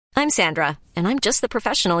I'm Sandra, and I'm just the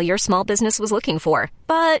professional your small business was looking for.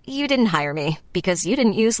 But you didn't hire me because you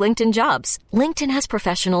didn't use LinkedIn Jobs. LinkedIn has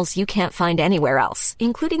professionals you can't find anywhere else,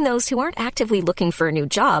 including those who aren't actively looking for a new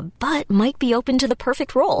job, but might be open to the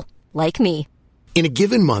perfect role, like me. In a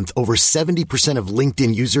given month, over 70% of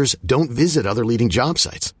LinkedIn users don't visit other leading job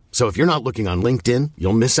sites. So if you're not looking on LinkedIn,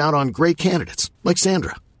 you'll miss out on great candidates like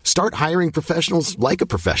Sandra. Start hiring professionals like a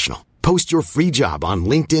professional. Post your free job on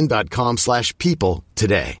linkedin.com/people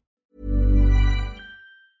today.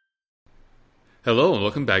 Hello and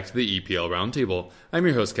welcome back to the EPL Roundtable. I'm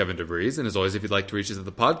your host Kevin DeVries, and as always, if you'd like to reach us at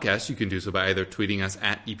the podcast, you can do so by either tweeting us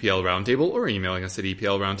at EPL Roundtable or emailing us at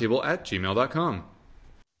eplroundtable@gmail.com.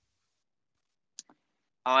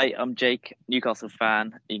 Hi, I'm Jake, Newcastle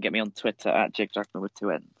fan. You can get me on Twitter at Jake Jackman with 2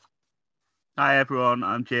 N's. Hi everyone,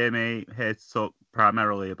 I'm Jamie, here to talk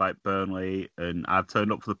primarily about Burnley, and I've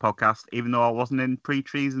turned up for the podcast even though I wasn't in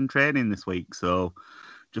pre-season training this week, so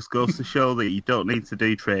just goes to show that you don't need to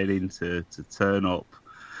do training to turn up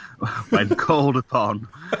when called upon.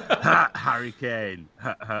 Harry Kane.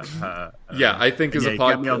 Yeah, I think as a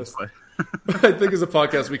podcast, I think as a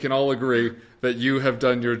podcast we can all agree that you have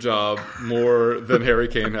done your job more than Harry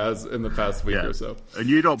Kane has in the past week or so. And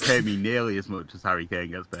you don't pay me nearly as much as Harry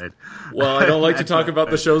Kane gets paid. Well, I don't like to talk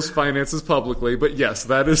about the show's finances publicly, but yes,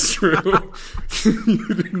 that is true.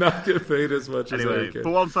 You do not get paid as much as Harry Kane.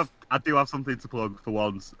 For once, I do have something to plug for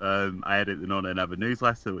once. I edit the No Nay Never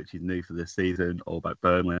newsletter, which is new for this season, all about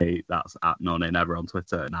Burnley. That's at No Nay Never on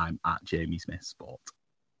Twitter, and I'm at Jamie Smith Sport.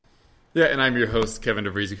 Yeah, and I'm your host, Kevin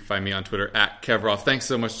DeVries. You can find me on Twitter at Kevroff. Thanks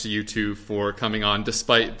so much to you two for coming on,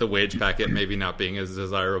 despite the wage packet maybe not being as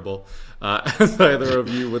desirable as either of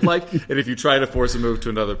you would like. And if you try to force a move to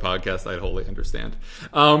another podcast, I'd wholly understand.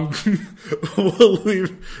 We'll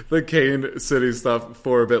leave the Kane City stuff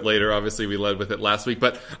for a bit later. Obviously, we led with it last week.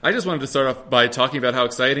 But I just wanted to start off by talking about how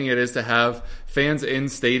exciting it is to have fans in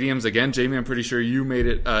stadiums again. Jamie, I'm pretty sure you made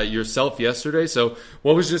it yourself yesterday. So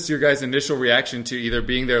what was just your guys' initial reaction to either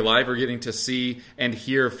being there live or getting to see and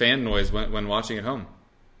hear fan noise when watching at home?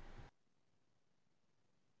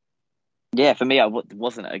 Yeah, for me, I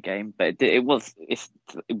wasn't at a game, but it's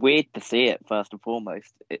weird to see it first and foremost.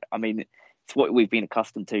 It's what we've been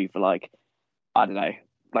accustomed to for I don't know,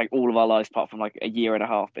 all of our lives apart from a year and a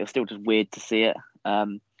half, but it's still just weird to see it. But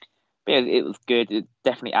yeah, it was good. It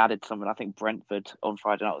definitely added something. I think Brentford on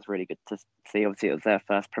Friday night was really good to see. Obviously, it was their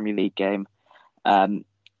first Premier League game. And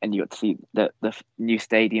you got to see the new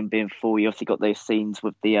stadium being full. You obviously got those scenes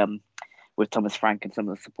with with Thomas Frank and some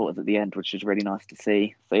of the supporters at the end, which was really nice to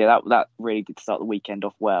see. So yeah, that really did start the weekend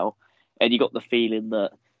off well. And you got the feeling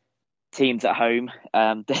that teams at home,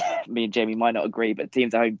 me and Jamie might not agree, but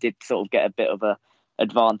teams at home did sort of get a bit of a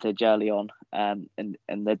advantage early on, and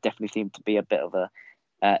there definitely seemed to be a bit of a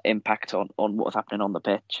impact on what's happening on the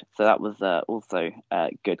pitch. So that was also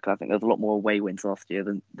good, because I think there's a lot more away wins last year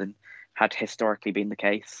than had historically been the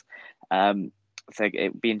case. So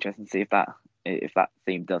it'd be interesting to see if that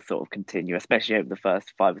theme does sort of continue, especially over the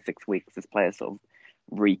first 5 or 6 weeks as players sort of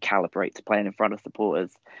recalibrate to playing in front of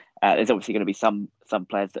supporters. There's obviously going to be some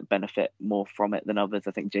players that benefit more from it than others.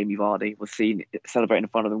 I think Jamie Vardy was seen celebrating in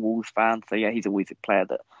front of the Wolves fans. So yeah, he's always a player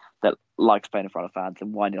that likes playing in front of fans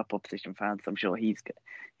and winding up opposition fans. So I'm sure he's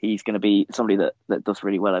going to be somebody that does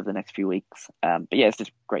really well over the next few weeks. But yeah, it's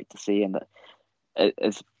just great to see, and that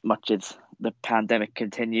as much as the pandemic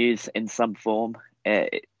continues in some form,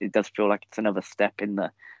 it does feel like it's another step in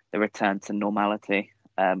the return to normality,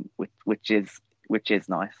 which is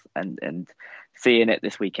nice. And seeing it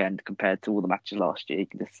this weekend compared to all the matches last year, you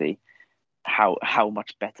can just see how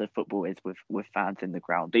much better football is with fans in the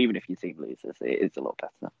ground. Even if your team loses, it is a lot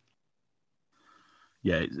better.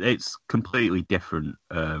 Yeah, it's completely different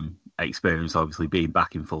experience, obviously, being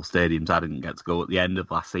back in full stadiums. I didn't get to go at the end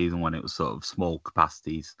of last season when it was sort of small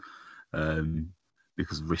capacities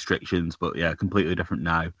because of restrictions. But yeah, completely different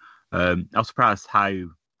now. I was surprised how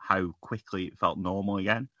quickly it felt normal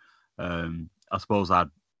again. I suppose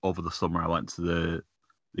over the summer I went to the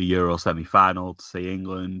Euro semi-final to see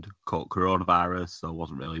England, caught coronavirus, so it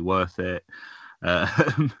wasn't really worth it.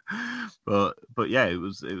 But yeah, it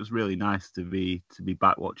was really nice to be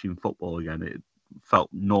back watching football again. It felt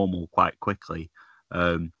normal quite quickly,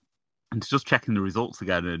 and to just checking the results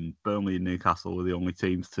again. And Burnley and Newcastle were the only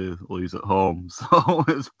teams to lose at home, so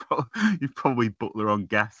you've probably booked the wrong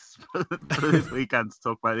guests for this weekend to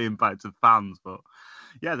talk about the impact of fans. But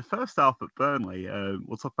yeah, the first half at Burnley,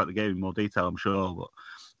 we'll talk about the game in more detail, I'm sure, but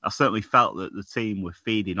I certainly felt that the team were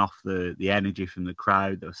feeding off the energy from the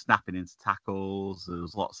crowd. They were snapping into tackles. There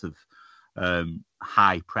was lots of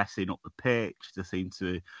high pressing up the pitch. They seem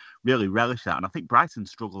to really relish that. And I think Brighton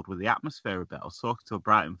struggled with the atmosphere a bit. I was talking to a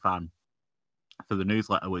Brighton fan for the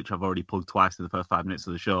newsletter, which I've already plugged twice in the first 5 minutes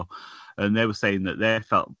of the show, and they were saying that they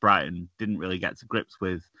felt Brighton didn't really get to grips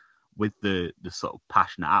with the sort of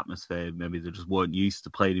passionate atmosphere. Maybe they just weren't used to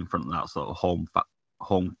playing in front of that sort of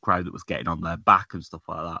home crowd that was getting on their back and stuff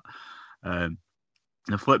like that.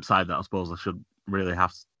 The flip side that I suppose I should really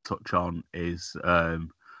have to touch on is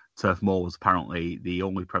Turf Moor was apparently the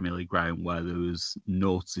only Premier League ground where there was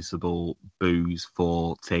noticeable boos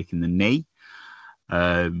for taking the knee.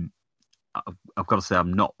 I've got to say,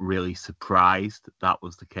 I'm not really surprised that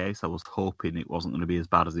was the case. I was hoping it wasn't going to be as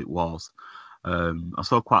bad as it was. I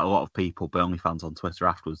saw quite a lot of people, Burnley fans on Twitter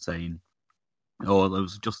afterwards, saying, oh, there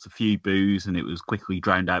was just a few boos and it was quickly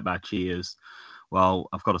drowned out by cheers. Well,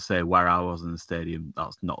 I've got to say, where I was in the stadium,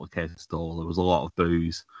 that's not the case at all. There was a lot of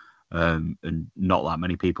boos and not that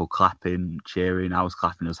many people clapping, cheering. I was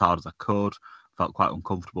clapping as hard as I could. Felt quite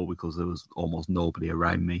uncomfortable because there was almost nobody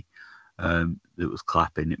around me that was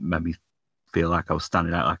clapping. It made me feel like I was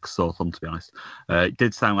standing out like a sore thumb, to be honest. It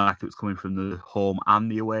did sound like it was coming from the home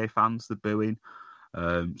and the away fans, the booing.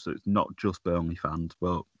 So it's not just Burnley fans,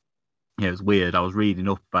 but yeah, it was weird. I was reading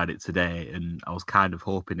up about it today and I was kind of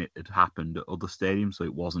hoping it had happened at other stadiums, so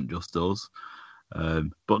it wasn't just us.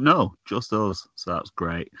 But no, just us. So that's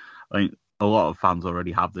great. I think a lot of fans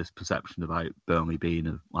already have this perception about Burnley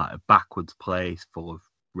being a backwards place full of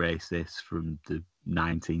racists from the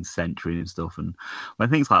 19th century and stuff, and when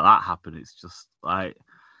things like that happen, it's just like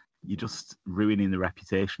you're just ruining the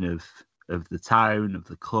reputation of the town, of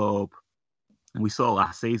the club. And we saw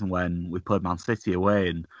last season when we played Man City away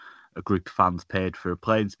and a group of fans paid for a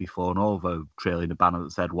plane to be flown over trailing a banner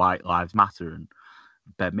that said White Lives Matter, and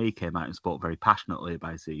Ben Mee came out and spoke very passionately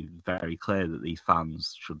about it. He was very clear that these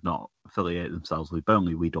fans should not affiliate themselves with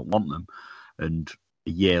Burnley. We don't want them. And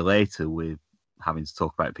a year later, we're having to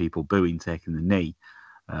talk about people booing, taking the knee,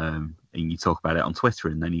 and you talk about it on Twitter,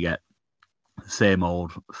 and then you get the same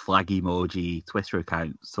old flag emoji Twitter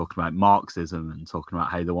accounts talking about Marxism and talking about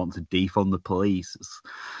how they want to defund the police.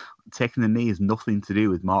 Taking the knee has nothing to do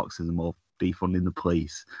with Marxism or defunding the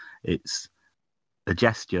police. It's a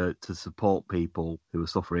gesture to support people who are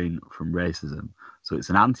suffering from racism. So it's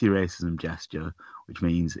an anti-racism gesture, which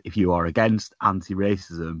means if you are against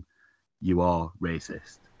anti-racism, you are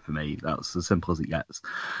racist. For me, that's as simple as it gets.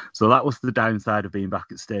 So that was the downside of being back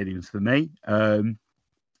at stadiums for me.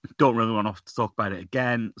 Don't really want to talk about it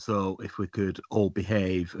again. So if we could all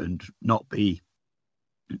behave and not be,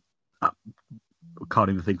 I can't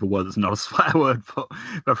even think of a word that's not a swear word, but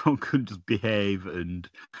if everyone could just behave and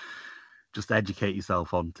just educate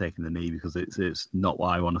yourself on taking the knee, because it's not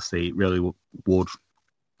what I want to see. It really would.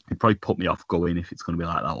 It'd probably put me off going if it's going to be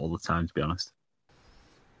like that all the time, to be honest.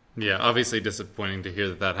 Yeah, obviously disappointing to hear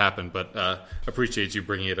that happened, but appreciate you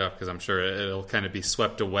bringing it up because I'm sure it'll kind of be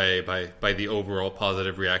swept away by the overall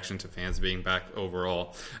positive reaction to fans being back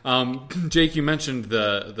overall. Jake, you mentioned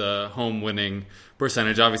the home winning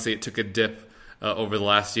percentage. Obviously, it took a dip over the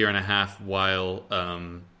last year and a half while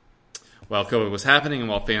COVID was happening and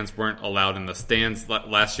while fans weren't allowed in the stands.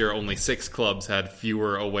 Last year, only 6 clubs had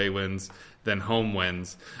fewer away wins than home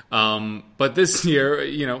wins. But this year,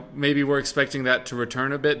 maybe we're expecting that to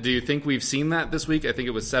return a bit. Do you think we've seen that this week? I think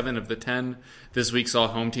it was 7 of the 10 this week saw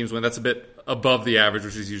home teams win. That's a bit above the average,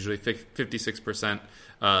 which is usually 56%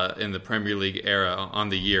 in the Premier League era on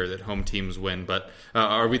the year that home teams win. But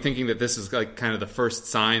are we thinking that this is like kind of the first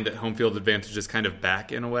sign that home field advantage is kind of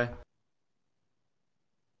back in a way?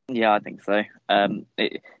 Yeah, I think so.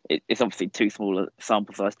 It's obviously too small a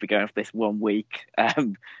sample size to be going for this 1 week.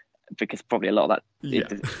 Because probably a lot of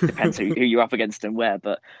that depends who you're up against and where,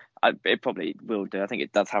 but it probably will do. I think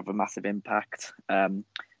it does have a massive impact,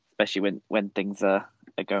 especially when things are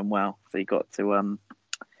going well. So you got to,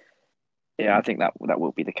 I think that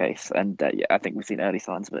will be the case, and I think we've seen early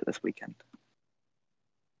signs of it this weekend.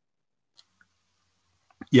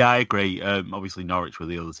 Yeah, I agree. Obviously, Norwich were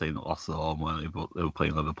the other team that lost at home, weren't they? But they were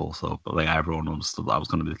playing Liverpool, so I think everyone understood that was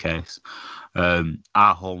going to be the case.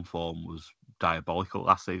 Our home form was diabolical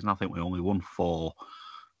last season. I think we only won four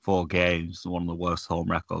games, one of the worst home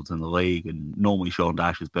records in the league. And normally Sean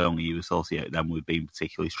Dyche's Burnley, you associate them with being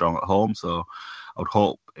particularly strong at home. So I would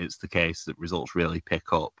hope it's the case that results really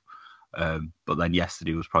pick up. But then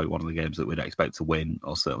yesterday was probably one of the games that we'd expect to win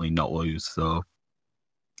or certainly not lose. So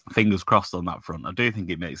fingers crossed on that front. I do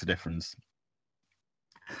think it makes a difference.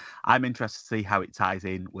 I'm interested to see how it ties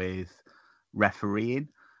in with refereeing.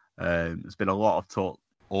 There's been a lot of talk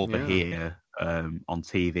over here on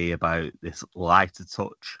TV about this lighter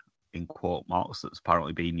touch, in quote marks, that's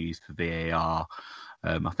apparently being used for VAR.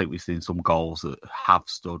 I think we've seen some goals that have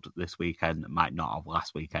stood this weekend that might not have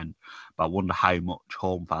last weekend. But I wonder how much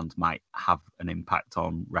home fans might have an impact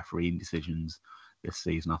on refereeing decisions this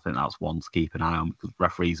season. I think that's one to keep an eye on, because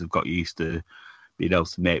referees have got used to being able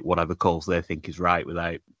to make whatever calls they think is right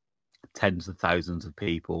without tens of thousands of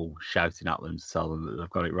people shouting at them to tell them that they've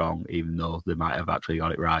got it wrong, even though they might have actually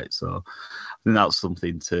got it right. So I think that's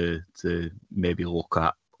something to maybe look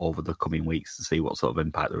at over the coming weeks to see what sort of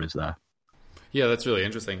impact there is there. Yeah, that's really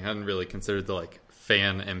interesting. I hadn't really considered the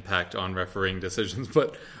fan impact on refereeing decisions,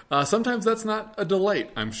 but sometimes that's not a delight,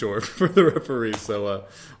 I'm sure, for the referees. So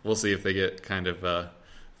we'll see if they get kind of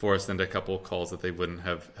forced into a couple of calls that they wouldn't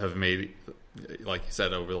have made, like you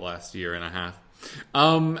said, over the last year and a half.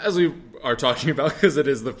 As we are talking about, because it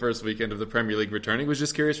is the first weekend of the Premier League returning, was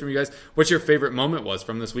just curious from you guys what your favorite moment was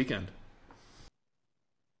from this weekend.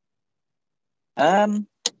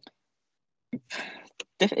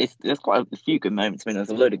 There's quite a few good moments. I mean, there's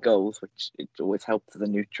a load of goals, which it always helps as a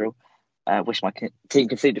neutral. Wish my team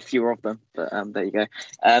conceded fewer of them, but there you go.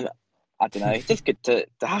 I don't know. It's just good to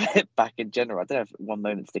have it back in general. I don't know if one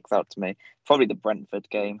moment sticks out to me. Probably the Brentford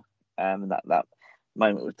game, and that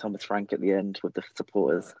moment with Thomas Frank at the end with the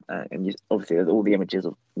supporters. And obviously, there's all the images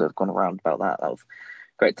that have gone around about that. That was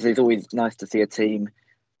great to see. It's always nice to see a team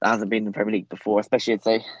that hasn't been in the Premier League before, especially as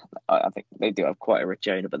I think they do have quite a rich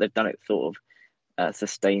owner, but they've done it sort of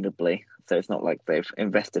sustainably. So it's not like they've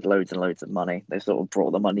invested loads and loads of money. They've sort of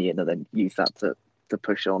brought the money in and then used that to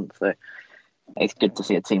push on. So it's good to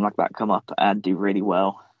see a team like that come up and do really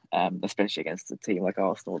well, especially against a team like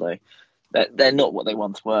Arsenal, though. They're not what they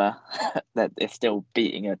once were. They're still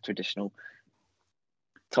beating a traditional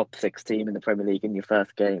top 6 team in the Premier League in your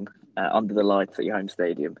first game under the lights at your home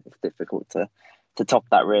stadium. It's difficult to top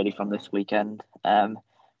that really from this weekend.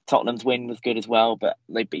 Tottenham's win was good as well, but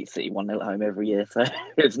they beat City 1-0 at home every year, so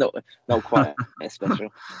it's not quite as special.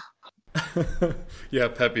 Yeah,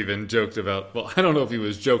 Pep even joked about, well, I don't know if he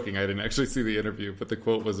was joking, I didn't actually see the interview, but the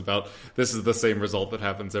quote was about, this is the same result that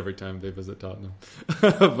happens every time they visit Tottenham.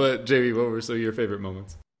 But Jamie, what were some of your favourite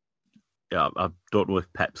moments? Yeah, I don't know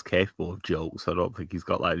if Pep's capable of jokes. I don't think he's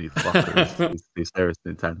got any flutter. He's serious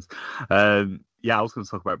and intense. Yeah, I was going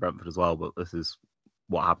to talk about Brentford as well, but this is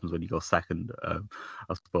what happens when you go second,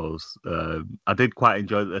 I suppose. I did quite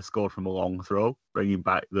enjoy that they scored from a long throw, bringing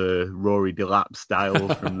back the Rory Delap style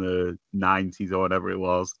from the 90s or whatever it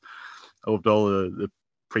was. I loved all the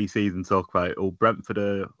pre-season talk about, Brentford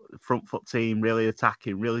are a front foot team, really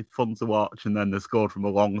attacking, really fun to watch, and then they scored from a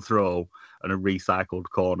long throw and a recycled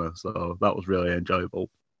corner, so that was really enjoyable.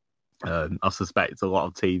 I suspect a lot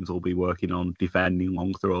of teams will be working on defending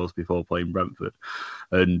long throws before playing Brentford.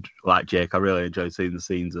 And like Jake, I really enjoyed seeing the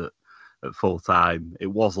scenes at full time. It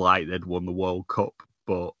was like they'd won the World Cup,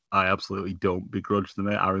 but I absolutely don't begrudge them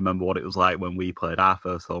it. I remember what it was like when we played our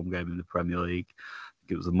first home game in the Premier League.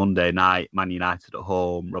 It was a Monday night, Man United at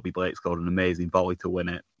home. Robbie Blake scored an amazing volley to win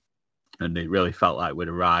it. And it really felt like we'd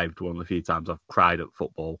arrived. One of the few times I've cried at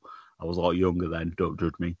football. I was a lot younger then, don't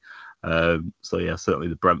judge me. So yeah, certainly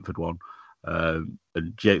the Brentford one. And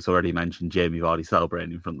Jake's already mentioned Jamie Vardy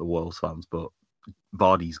celebrating in front of the Wolves fans, but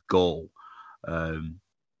Vardy's goal,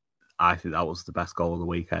 I think that was the best goal of the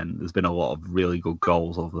weekend. There's been a lot of really good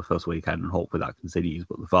goals over the first weekend, and hopefully that continues,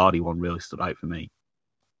 but the Vardy one really stood out for me.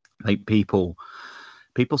 I think people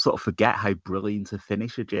sort of forget how brilliant a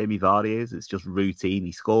finisher Jamie Vardy is. It's just routine.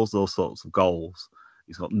 He scores those sorts of goals.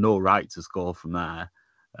 He's got no right to score from there.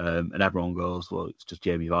 And everyone goes, well, it's just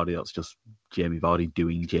Jamie Vardy. That's just Jamie Vardy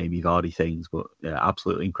doing Jamie Vardy things. But yeah,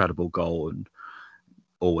 absolutely incredible goal, and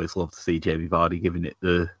always love to see Jamie Vardy giving it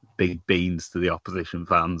the big beans to the opposition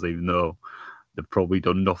fans, even though they've probably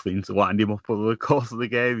done nothing to wind him up over the course of the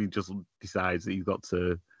game. He just decides that he's got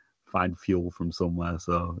to find fuel from somewhere.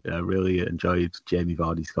 So yeah, really enjoyed Jamie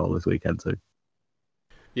Vardy's goal this weekend too.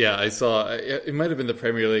 Yeah, I saw, it might have been the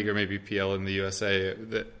Premier League or maybe PL in the USA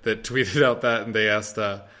that tweeted out that, and they asked,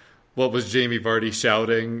 what was Jamie Vardy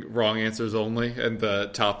shouting? Wrong answers only. And the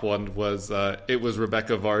top one was, it was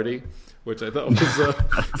Rebecca Vardy, which I thought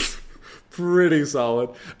was pretty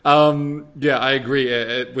solid. Yeah, I agree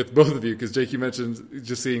with both of you, because Jake, you mentioned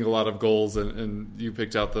just seeing a lot of goals, and you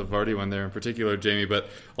picked out the Vardy one there in particular, Jamie. But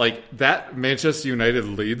like that Manchester United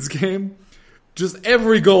Leeds game, just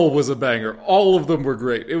every goal was a banger. All of them were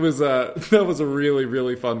great. It was that was a really,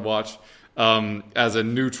 really fun watch as a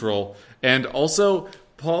neutral. And also,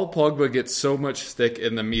 Paul Pogba gets so much stick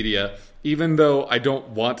in the media, even though I don't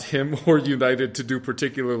want him or United to do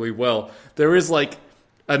particularly well. There is like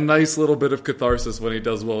a nice little bit of catharsis when he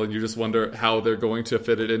does well, and you just wonder how they're going to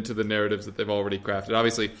fit it into the narratives that they've already crafted.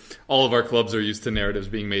 Obviously, all of our clubs are used to narratives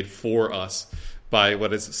being made for us. by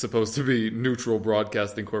what is supposed to be neutral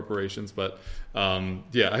broadcasting corporations. But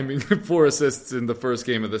yeah, I mean, 4 assists in the first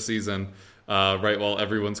game of the season, right while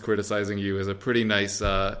everyone's criticizing you, is a pretty nice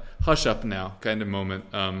hush up now kind of moment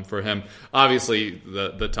for him. Obviously,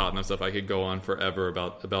 the Tottenham stuff, I could go on forever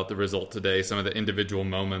about the result today, some of the individual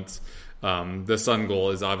moments. The Son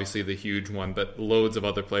goal is obviously the huge one, but loads of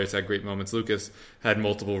other players had great moments. Lucas had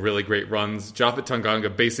multiple really great runs. Japhet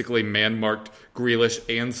Tanganga basically man-marked Grealish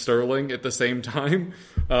and Sterling at the same time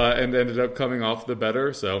and ended up coming off the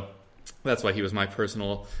better. So that's why he was my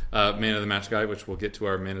personal man of the match guy, which we'll get to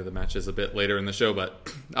our man of the matches a bit later in the show. But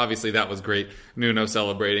obviously that was great. Nuno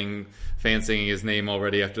celebrating, fans singing his name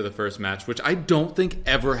already after the first match, which I don't think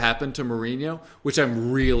ever happened to Mourinho, which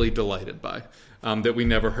I'm really delighted by. That we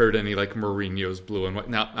never heard any like Mourinho's blue and white.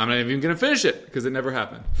 Now, I'm not even going to finish it because it never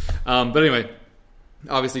happened. But anyway,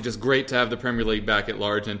 obviously just great to have the Premier League back at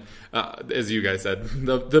large. And as you guys said,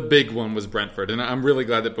 the big one was Brentford. And I'm really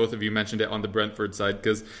glad that both of you mentioned it on the Brentford side,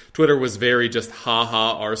 because Twitter was very just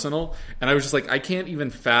ha-ha Arsenal. And I was just like, I can't even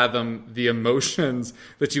fathom the emotions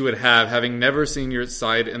that you would have having never seen your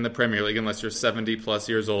side in the Premier League unless you're 70 plus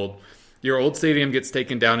years old. Your old stadium gets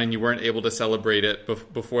taken down and you weren't able to celebrate it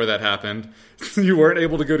before that happened. You weren't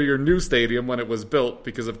able to go to your new stadium when it was built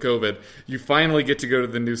because of COVID. You finally get to go to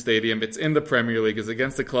the new stadium. It's in the Premier League. It's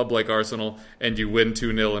against a club like Arsenal, and you win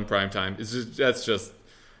 2-0 in prime time. That's just,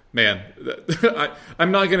 man,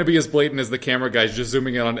 I'm not going to be as blatant as the camera guys just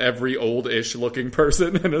zooming in on every old-ish looking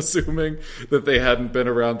person and assuming that they hadn't been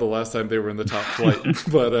around the last time they were in the top flight.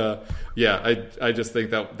 But yeah, I just think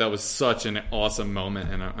that was such an awesome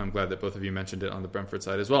moment, and I'm glad that both of you mentioned it on the Brentford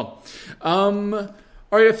side as well.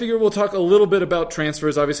 All right, I figure we'll talk a little bit about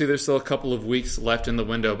transfers. Obviously, there's still a couple of weeks left in the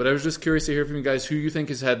window, but I was just curious to hear from you guys who you think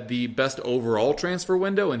has had the best overall transfer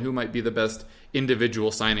window and who might be the best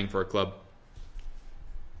individual signing for a club.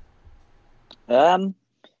 I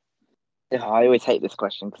always hate this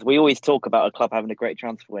question because we always talk about a club having a great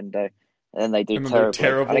transfer window, and then they do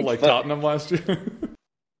terrible like Tottenham last year.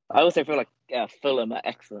 I also feel like Fulham are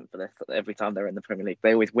excellent for this. Every time they're in the Premier League,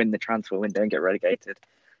 they always win the transfer window and get relegated.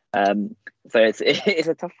 So it's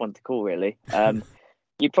a tough one to call, really.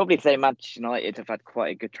 You'd probably say Manchester United have had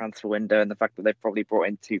quite a good transfer window, and the fact that they've probably brought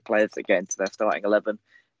in 2 players that get into their starting 11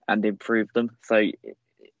 and improved them. So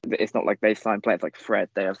it's not like they've signed players like Fred.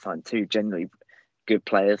 They have signed 2 genuinely good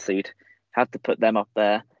players, so you'd have to put them up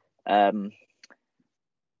there.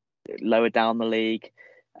 Lower down the league,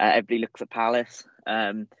 everybody looks at Palace,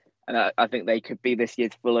 and I think they could be this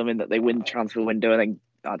year's Fulham in that they win the transfer window and then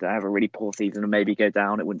I don't know, have a really poor season and maybe go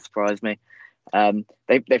down. It wouldn't surprise me.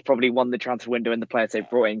 They've probably won the transfer window in the players they've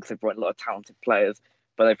brought in because they've brought in a lot of talented players,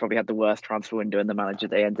 but they've probably had the worst transfer window in the manager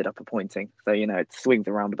they ended up appointing. So, it swings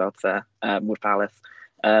and roundabouts there with Palace.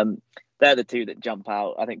 They're the 2 that jump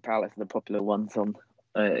out. I think Palace are the popular ones on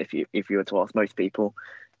if you were to ask most people.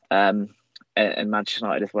 And Manchester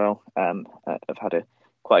United as well have had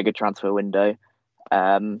quite a good transfer window.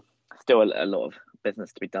 Still a lot of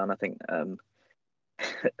business to be done. I think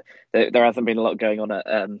there hasn't been a lot going on at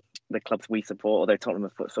the clubs we support, although Tottenham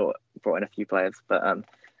have brought in a few players. But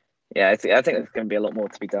yeah, I think there's going to be a lot more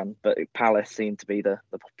to be done. But Palace seem to be the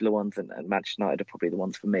popular ones, and Manchester United are probably the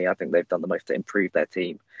ones for me. I think they've done the most to improve their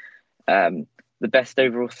team. The best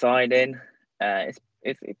overall signing, it's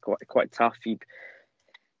quite tough.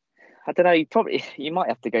 I don't know. You might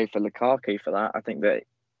have to go for Lukaku for that. I think that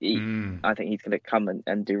I think he's going to come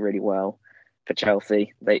and do really well for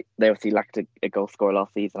Chelsea. They obviously lacked a goal scorer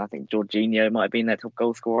last season. I think Jorginho might have been their top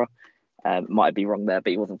goal scorer. Might be wrong there, but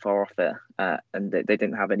he wasn't far off there. And they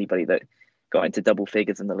didn't have anybody that got into double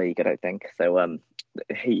figures in the league, I don't think. So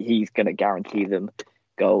he's going to guarantee them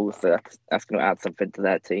goals. So that's going to add something to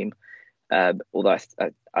their team. Although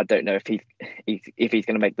I don't know if he's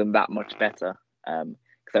going to make them that much better.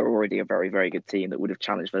 Because they're already a very, very good team that would have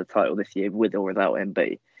challenged for the title this year with or without him. But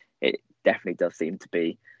it definitely does seem to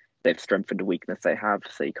be they've strengthened a weakness they have.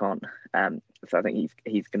 So you can't. So I think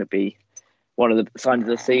he's going to be one of the signs of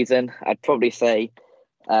the season. I'd probably say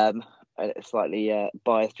slightly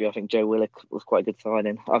biased view. I think Joe Willock was quite a good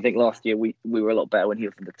signing. I think last year we were a lot better when he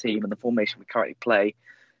was in the team, and the formation we currently play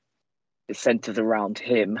is centres around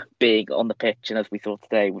him being on the pitch. And as we saw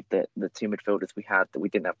today with the 2 midfielders we had, that we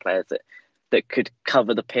didn't have players that could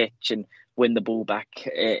cover the pitch and win the ball back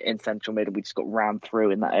in central mid. We just got rammed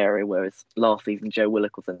through in that area, whereas last season Joe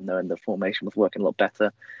Willock was in there and the formation was working a lot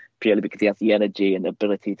better, purely because he has the energy and the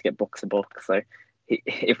ability to get box to box. So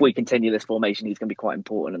if we continue this formation, he's going to be quite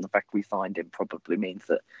important. And the fact we signed him probably means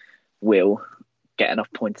that we'll get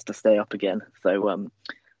enough points to stay up again. So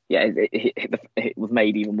it was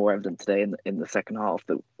made even more evident today in the second half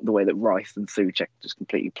that the way that Rice and Souček just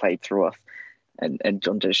completely played through us. and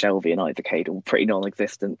John Joe Shelby and Isaac Hayden were pretty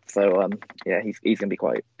non-existent. So yeah, he's going to be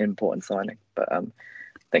quite an important signing. But I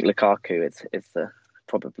think Lukaku is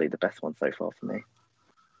probably the best one so far for me.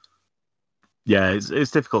 Yeah,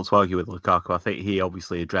 it's difficult to argue with Lukaku. I think he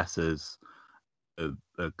obviously addresses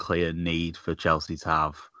a clear need for Chelsea to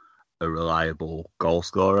have a reliable goal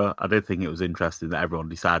scorer. I did think it was interesting that everyone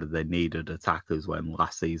decided they needed attackers when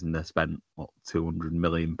last season they spent £200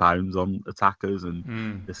 million on attackers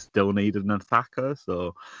and they still needed an attacker.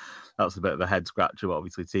 So that's a bit of a head scratcher. But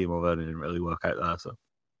obviously, Timo Werner didn't really work out there. So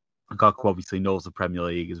Lukaku obviously knows the Premier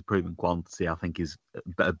League, is a proven quantity. I think he's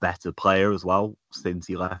a better player as well since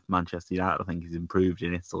he left Manchester United. I think he's improved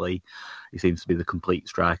in Italy. He seems to be the complete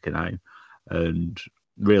striker now. And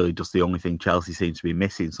really just the only thing Chelsea seems to be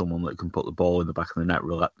missing, someone that can put the ball in the back of the net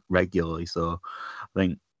regularly. So I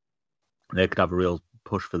think they could have a real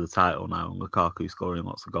push for the title now, and Lukaku scoring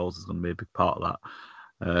lots of goals is going to be a big part of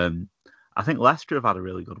that. I think Leicester have had a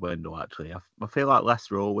really good window, actually. I feel like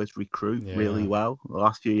Leicester always recruit really well. The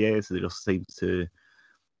last few years, they just seem to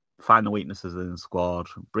find the weaknesses in the squad,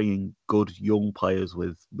 bringing good young players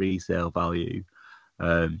with resale value.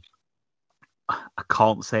 I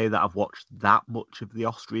can't say that I've watched that much of the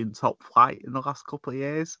Austrian top flight in the last couple of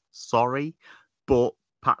years. Sorry. But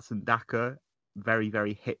Patson Daka, very,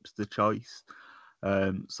 very hipster choice.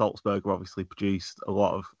 Salzburg have obviously produced a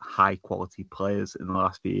lot of high-quality players in the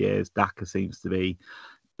last few years. Daka seems to be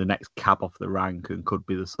the next cab off the rank and could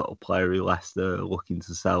be the sort of player who Leicester are looking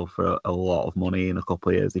to sell for a lot of money in a couple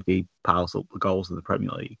of years if he piles up the goals in the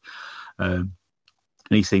Premier League.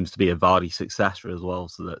 And he seems to be a Vardy successor as well,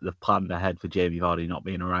 so that they've planned ahead for Jamie Vardy not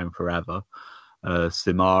being around forever.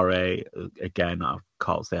 Simare, again, I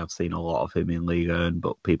can't say I've seen a lot of him in Liga 1,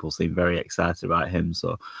 but people seem very excited about him.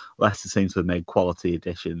 So Leicester seems to have made quality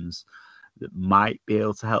additions that might be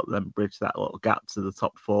able to help them bridge that little gap to the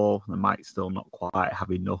top four. They might still not quite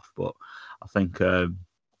have enough, but I think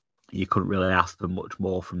you couldn't really ask for much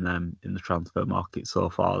more from them in the transfer market so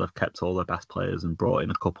far. They've kept all their best players and brought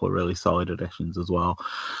in a couple of really solid additions as well.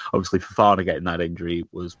 Obviously, Fofana getting that injury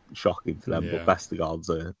was shocking for them, but Vestergaard's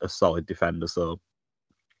a solid defender, so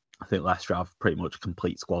I think Leicester have pretty much a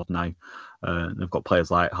complete squad now. They've got players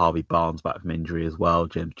like Harvey Barnes back from injury as well.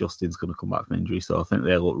 James Justin's going to come back from injury, so I think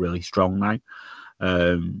they look really strong now.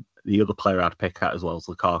 The other player I'd pick out as well is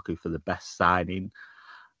Lukaku for the best signing.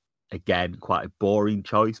 Again, quite a boring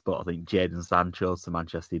choice, but I think Jadon Sancho to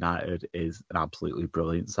Manchester United is an absolutely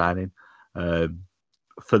brilliant signing.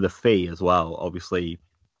 For the fee as well, obviously,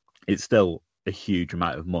 it's still a huge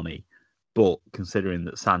amount of money, but considering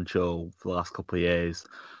that Sancho for the last couple of years,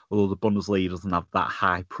 although the Bundesliga doesn't have that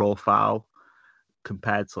high profile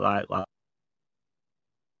compared to like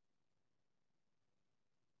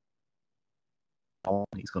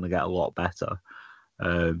he's going to get a lot better.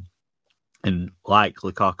 And like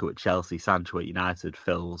Lukaku at Chelsea, Sancho at United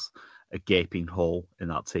fills a gaping hole in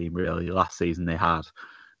that team, really. Last season they had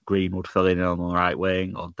Greenwood filling in on the right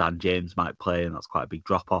wing, or Dan James might play, and that's quite a big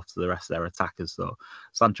drop-off to the rest of their attackers. So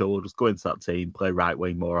Sancho will just go into that team, play right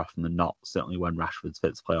wing more often than not, certainly when Rashford's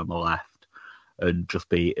fit to play on the left, and just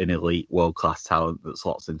be an elite world-class talent that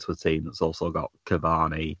slots into a team that's also got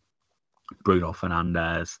Cavani, Bruno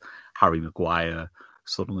Fernandes, Harry Maguire.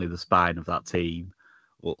 Suddenly the spine of that team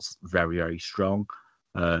looks very, very strong.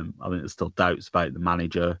 I think there's still doubts about the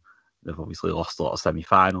manager. They've obviously lost a lot of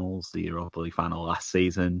semi-finals, the Europa League final last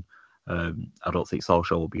season. I don't think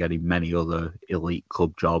Solskjaer will be getting many other elite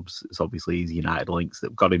club jobs. It's obviously his United links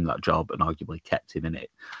that got him that job and arguably kept him in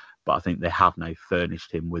it. But I think they have now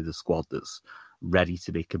furnished him with a squad that's ready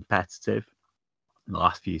to be competitive. In the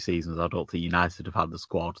last few seasons, I don't think United have had the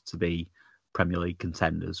squad to be Premier League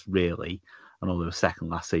contenders, really. I know they were second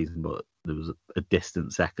last season, but there was a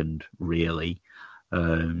distant second, really.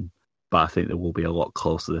 But I think there will be a lot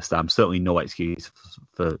closer this time. Certainly no excuse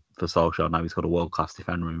for Solskjaer now. He's got a world-class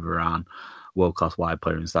defender in Varane, world-class wide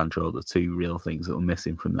player in Sancho, the two real things that were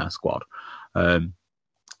missing from their squad.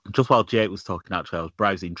 Just while Jake was talking, actually, I was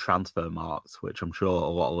browsing transfer marks, which I'm sure a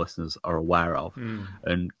lot of listeners are aware of.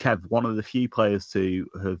 And Kev, one of the few players to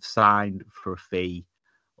have signed for a fee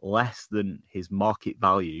less than his market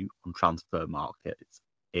value on transfer markets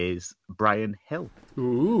is Bryan Hill.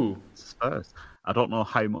 Ooh. Spurs. I don't know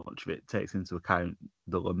how much of it takes into account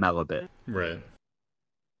the Lamela bit. Right.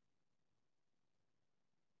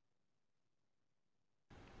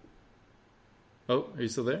 Oh, are you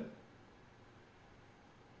still there?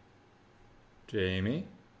 Jamie?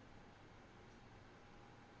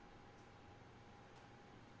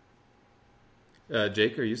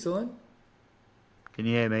 Jake, are you still in? Can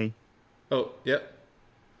you hear me? Oh, yep.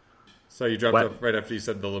 So you dropped off right after you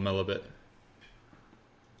said the Lamela bit.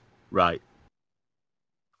 Right.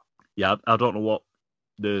 Yeah, I don't know what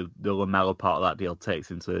the Lamela part of that deal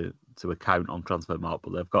takes into account on Transfermarkt,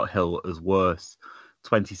 but they've got Hill as worth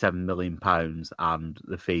 £27 million, and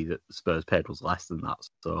the fee that Spurs paid was less than that.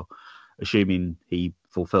 So, assuming he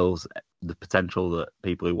fulfills the potential that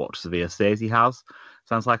people who watch Sevilla says he has,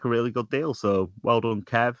 sounds like a really good deal. So, well done,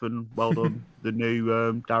 Kev, and well done the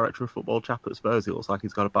new director of football chap at Spurs. It looks like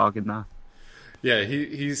he's got a bargain there. Yeah,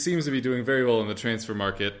 he seems to be doing very well in the transfer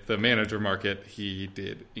market. The manager market, he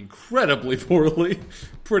did incredibly poorly,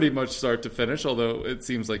 pretty much start to finish, although it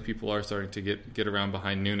seems like people are starting to get around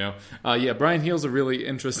behind Nuno. Yeah, Bryan Gil's a really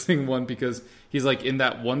interesting one because he's like in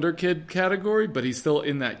that wonder kid category, but he's still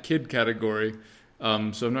in that kid category. So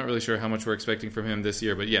I'm not really sure how much we're expecting from him this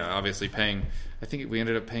year. But yeah, obviously I think we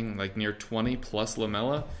ended up paying like near 20 plus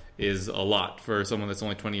Lamela is a lot for someone that's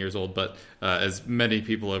only 20 years old. But as many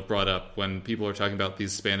people have brought up, when people are talking about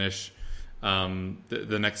these Spanish,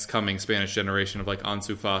 the next coming Spanish generation of like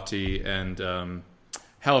Ansu Fati and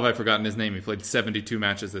how have I forgotten his name? He played 72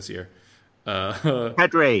 matches this year.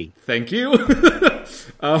 Pedri. Thank you.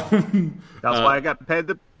 That's why I got paid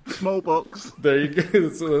the small bucks. There you go.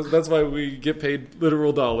 So that's why we get paid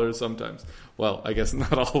literal dollars sometimes. Well, I guess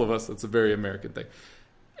not all of us. That's a very American thing.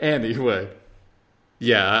 Anyway.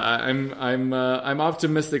 Yeah, I'm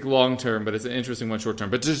optimistic long term, but it's an interesting one short term.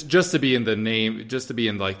 But just to be in the name, just to be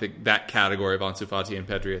in like that category of Ansu Fati and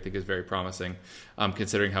Pedri, I think is very promising.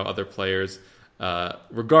 Considering how other players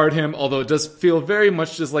regard him, although it does feel very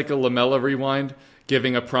much just like a Lamela rewind,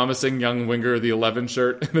 giving a promising young winger the 11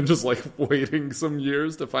 shirt and then just like waiting some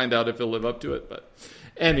years to find out if he'll live up to it. But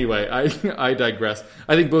anyway, I digress.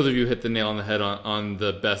 I think both of you hit the nail on the head on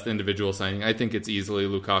the best individual signing. I think it's easily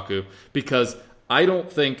Lukaku because I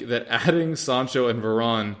don't think that adding Sancho and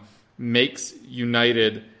Varane makes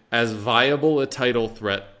United as viable a title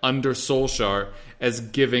threat under Solskjaer as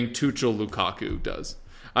giving Tuchel Lukaku does.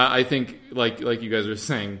 I think, like you guys were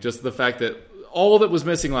saying, just the fact that all that was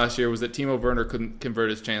missing last year was that Timo Werner couldn't convert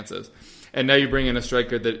his chances. And now you bring in a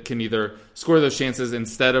striker that can either score those chances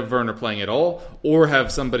instead of Werner playing at all, or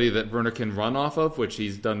have somebody that Werner can run off of, which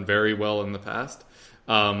he's done very well in the past.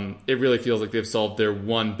 It really feels like they've solved their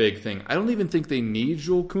one big thing. I don't even think they need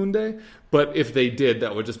Jules Koundé, but if they did,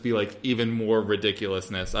 that would just be like even more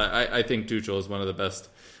ridiculousness. I think Tuchel is one of the best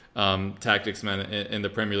tactics men in the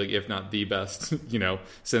Premier League, if not the best,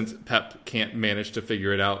 since Pep can't manage to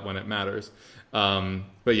figure it out when it matters.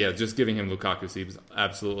 But yeah, just giving him Lukaku seems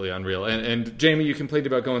absolutely unreal. And Jamie, you complained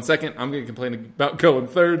about going second. I'm going to complain about going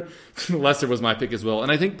third. Leicester was my pick as well.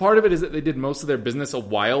 And I think part of it is that they did most of their business a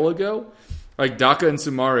while ago. Like Daka and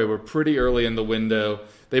Soumare were pretty early in the window.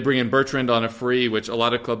 They bring in Bertrand on a free, which a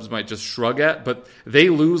lot of clubs might just shrug at, but they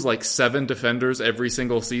lose like 7 defenders every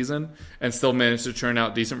single season and still manage to churn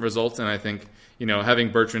out decent results. And I think,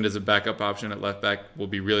 having Bertrand as a backup option at left back will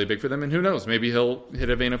be really big for them. And who knows, maybe he'll hit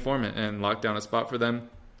a vein of form and lock down a spot for them.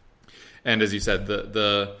 And as you said,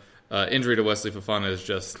 the injury to Wesley Fofana is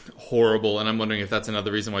just horrible, and I'm wondering if that's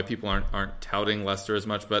another reason why people aren't touting Leicester as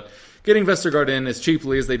much. But getting Vestergaard in as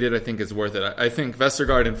cheaply as they did, I think is worth it. I think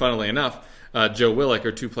Vestergaard and, funnily enough, Joe Willock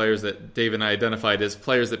are two players that Dave and I identified as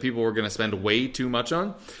players that people were going to spend way too much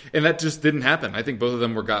on, and that just didn't happen. I think both of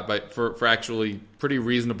them were got for actually pretty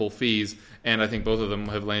reasonable fees, and I think both of them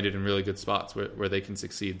have landed in really good spots where they can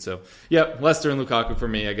succeed. So, yeah, Leicester and Lukaku for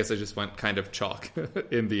me. I guess I just went kind of chalk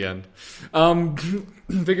in the end.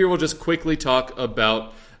 Figure we'll just quickly talk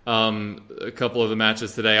about a couple of the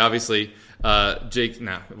matches today. Obviously, Jake, we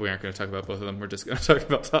aren't going to talk about both of them. We're just going to talk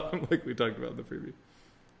about Tottenham like we talked about in the preview.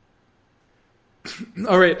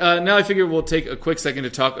 All right, now I figure we'll take a quick second to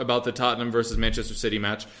talk about the Tottenham versus Manchester City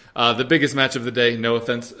match. The biggest match of the day, no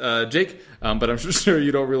offense, Jake, but I'm sure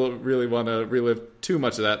you don't really want to relive too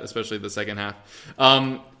much of that, especially the second half.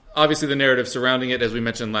 Obviously, the narrative surrounding it, as we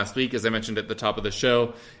mentioned last week, as I mentioned at the top of the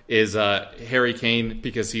show, is Harry Kane,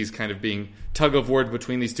 because he's kind of being tug of war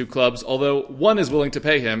between these two clubs, although one is willing to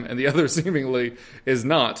pay him and the other seemingly is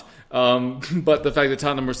not. But the fact that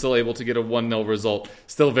Tottenham were still able to get a 1-0 result,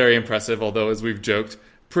 still very impressive, although, as we've joked,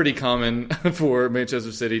 pretty common for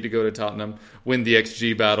Manchester City to go to Tottenham, win the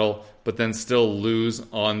XG battle, but then still lose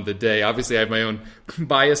on the day. Obviously, I have my own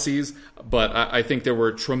biases, but I think there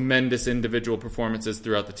were tremendous individual performances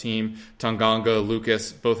throughout the team. Tanganga,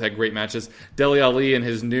 Lucas, both had great matches. Dele Alli in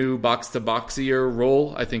his new box-to-boxier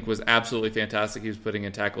role, I think, was absolutely fantastic. He was putting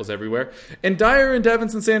in tackles everywhere. And Dyer and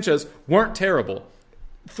Davinson Sanchez weren't terrible.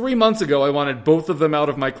 3 months ago, I wanted both of them out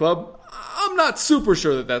of my club. I'm not super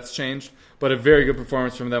sure that that's changed, but a very good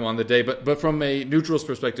performance from them on the day. But from a neutral's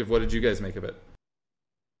perspective, what did you guys make of it?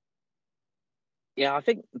 Yeah, I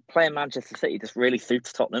think playing Manchester City just really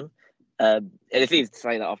suits Tottenham. And it's easy to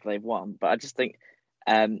say that after they've won, but I just think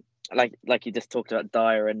like you just talked about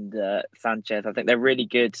Dyer and Sanchez. I think they're really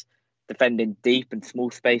good defending deep and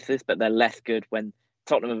small spaces, but they're less good when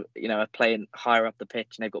Tottenham, are playing higher up the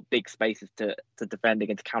pitch and they've got big spaces to defend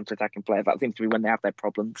against counter-attacking players. That seems to be when they have their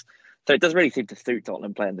problems. So it does really seem to suit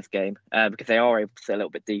Tottenham playing this game because they are able to sit a little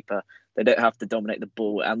bit deeper. They don't have to dominate the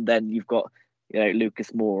ball, and then you've got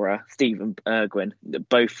Lucas Moura, Stephen Bergwijn,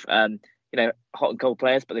 both hot and cold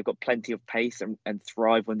players, but they've got plenty of pace and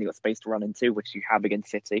thrive when they've got space to run into, which you have against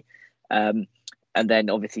City. And then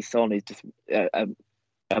obviously Son is just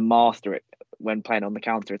a master when playing on the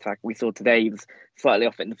counter attack. We saw today he was slightly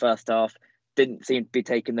off it in the first half. Didn't seem to be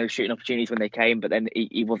taking those shooting opportunities when they came, but then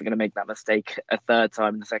he wasn't going to make that mistake a third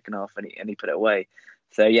time in the second half, and he put it away.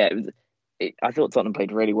 So yeah, I thought Tottenham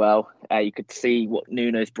played really well. You could see what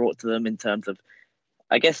Nuno's brought to them in terms of,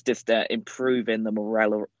 I guess, just improving the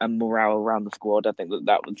morale around the squad. I think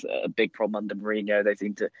that was a big problem under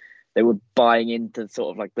Mourinho. They were buying into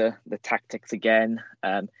sort of like the tactics again.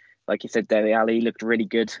 Like you said, Dele Alli looked really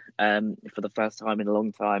good for the first time in a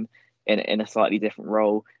long time in a slightly different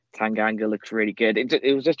role. Tanganga looked really good.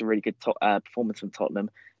 It was just a really good performance from Tottenham.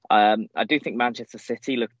 I do think Manchester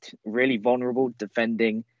City looked really vulnerable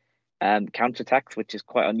defending counter-attacks, which is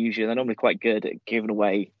quite unusual. They're normally quite good at giving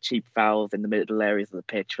away cheap fouls in the middle areas of the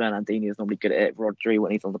pitch. Fernandinho is normally good at it. Rodri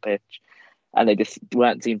when he's on the pitch. And they just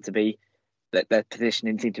their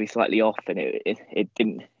positioning seemed to be slightly off, and it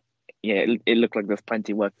didn't. Yeah, it looked like there's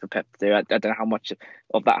plenty of work for Pep to do. I don't know how much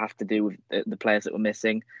of that has to do with the players that were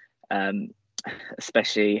missing,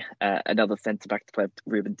 especially another centre-back to play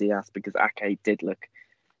Ruben Dias, because Ake did look,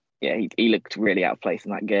 he looked really out of place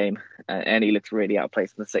in that game, and he looked really out of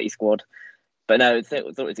place in the City squad. But no, I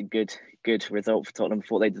thought it was a good result for Tottenham. I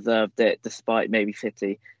thought they deserved it, despite maybe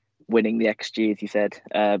City winning the XG, as you said.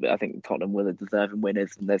 But I think Tottenham were the deserving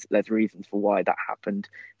winners, and there's reasons for why that happened.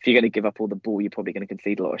 If you're going to give up all the ball, you're probably going to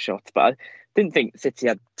concede a lot of shots. But I didn't think City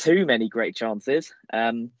had too many great chances.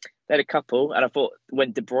 They had a couple, and I thought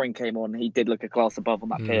when De Bruyne came on, he did look a class above on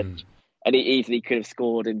that pitch, and he easily could have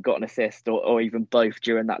scored and got an assist, or even both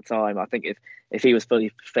during that time. I think if he was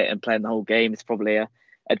fully fit and playing the whole game, it's probably a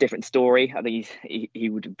different story. I think he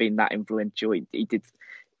would have been that influential. He did.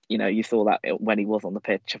 You saw that when he was on the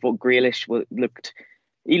pitch. I thought Grealish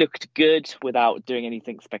looked good without doing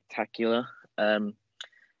anything spectacular. But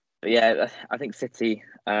yeah, I think City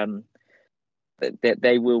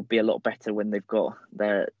they will be a lot better when they've got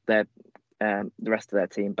the rest of their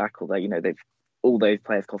team back. Although all those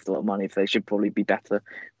players cost a lot of money, so they should probably be better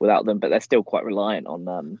without them. But they're still quite reliant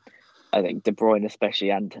on I think De Bruyne especially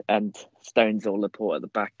and Stones or Laporte at the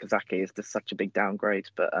back, because Ake is just such a big downgrade.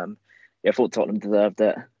 But I thought Tottenham deserved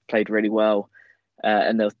it. Played really well,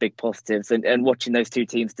 and there was big positives. And watching those two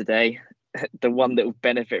teams today, the one that would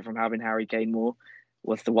benefit from having Harry Kane more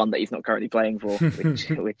was the one that he's not currently playing for,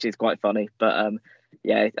 which is quite funny. But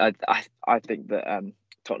I think that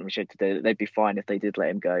Tottenham should today. They'd be fine if they did let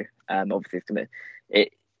him go. Obviously,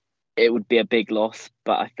 it would be a big loss,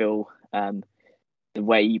 but I feel the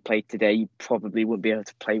way you played today, you probably wouldn't be able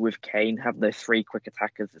to play with Kane. Having those three quick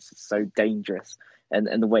attackers is so dangerous.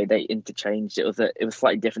 And the way they interchanged, it was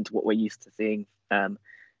slightly different to what we're used to seeing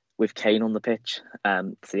with Kane on the pitch.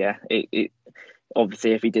 So yeah, it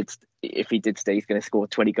obviously if he did stay, he's going to score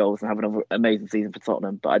 20 goals and have another amazing season for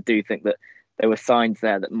Tottenham. But I do think that there were signs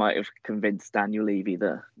there that might have convinced Daniel Levy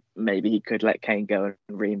that maybe he could let Kane go and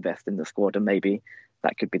reinvest in the squad, and maybe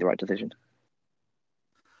that could be the right decision.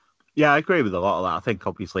 Yeah, I agree with a lot of that. I think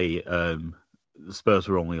obviously the Spurs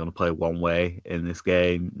were only going to play one way in this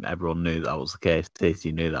game. Everyone knew that was the case.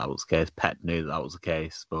 City knew that was the case. Pep knew that was the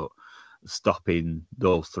case. But stopping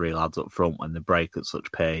those three lads up front when they break at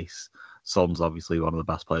such pace, Son's obviously one of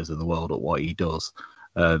the best players in the world at what he does.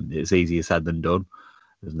 It's easier said than done,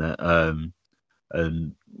 isn't it?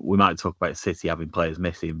 And we might talk about City having players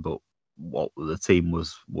missing, but what the team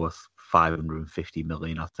was worth 550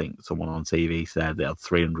 million. I think someone on TV said they had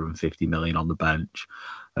 350 million on the bench.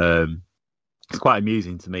 It's quite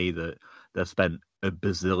amusing to me that they've spent £1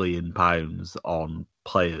 bazillion on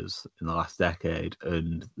players in the last decade,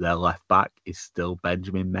 and their left back is still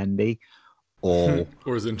Benjamin Mendy or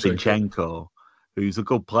Zinchenko, who's a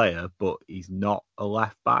good player, but he's not a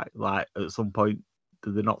left back. Like, at some point,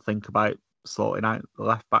 do they not think about sorting out the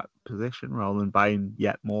left back position rather than buying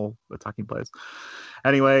yet more attacking players?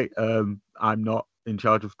 Anyway, I'm not in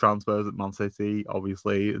charge of transfers at Man City,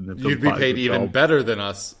 obviously. And you'd be paid even better than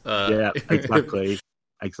us. Yeah,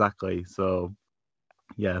 exactly. So,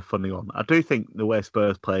 yeah, funny one. I do think the way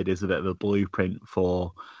Spurs played is a bit of a blueprint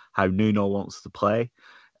for how Nuno wants to play.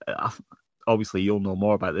 Obviously, you'll know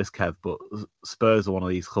more about this, Kev, but Spurs are one of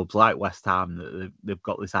these clubs like West Ham that they've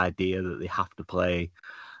got this idea that they have to play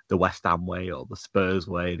the West Ham way or the Spurs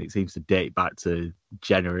way, and it seems to date back to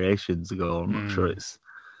generations ago. I'm not sure it's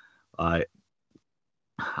like,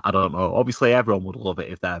 I don't know. Obviously, everyone would love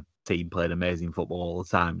it if their team played amazing football all the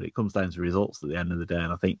time, but it comes down to results at the end of the day.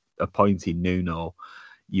 And I think appointing Nuno,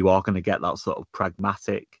 you are going to get that sort of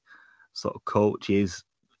pragmatic sort of coaches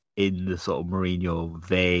in the sort of Mourinho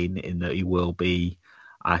vein, in that he will be,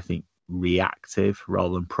 I think, reactive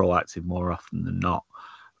rather than proactive more often than not.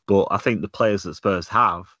 But I think the players that Spurs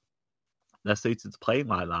have, they're suited to playing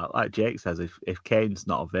like that. Like Jake says, if Kane's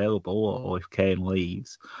not available or if Kane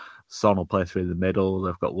leaves, Son will play through the middle.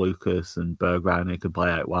 They've got Lucas and Bergwijn who can play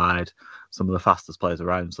out wide, some of the fastest players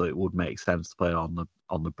around, so it would make sense to play on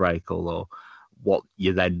the break. Although what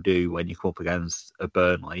you then do when you come up against a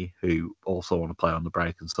Burnley who also want to play on the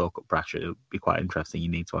break and soak up pressure, it would be quite interesting. You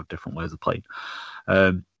need to have different ways of playing.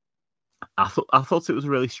 I thought it was a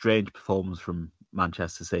really strange performance from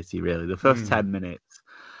Manchester City, really. The first 10 minutes,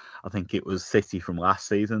 I think it was City from last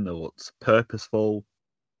season. They looked purposeful.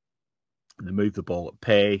 They moved the ball at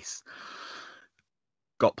pace,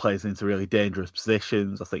 got players into really dangerous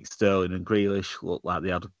positions. I think Sterling and Grealish looked like they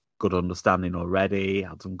had a good understanding already,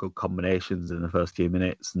 had some good combinations in the first few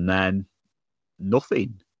minutes, and then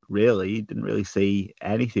nothing, really. You didn't really see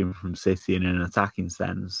anything from City in an attacking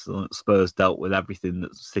sense. Spurs dealt with everything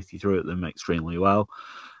that City threw at them extremely well.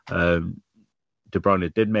 De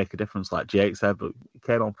Bruyne did make a difference, like Jake said, but he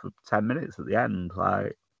came on for 10 minutes at the end.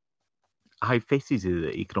 Like, how fit is it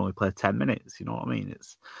that he can only play 10 minutes? You know what I mean?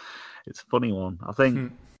 It's a funny one. I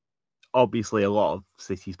think obviously a lot of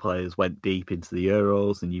City's players went deep into the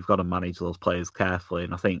Euros, and you've got to manage those players carefully.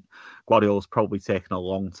 And I think Guardiola's probably taken a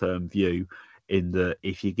long-term view in that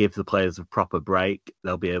if you give the players a proper break,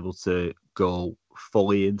 they'll be able to go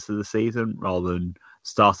fully into the season rather than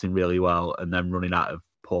starting really well and then running out of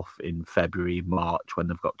puff in February, March when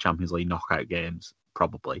they've got Champions League knockout games,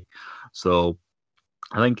 probably. So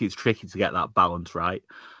I think it's tricky to get that balance right.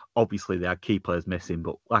 Obviously, they had key players missing,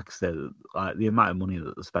 but like I said, like the amount of money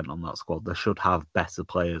that they spent on that squad, they should have better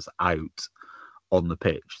players out on the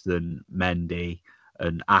pitch than Mendy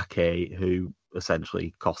and Ake, who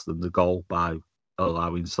essentially cost them the goal by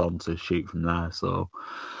allowing Son to shoot from there. So,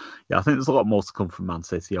 yeah, I think there's a lot more to come from Man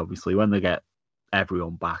City. Obviously, when they get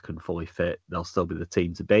everyone back and fully fit, they'll still be the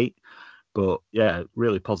team to beat. But, yeah,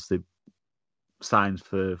 really positive signs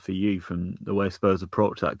for you from the way Spurs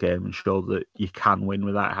approach that game and show that you can win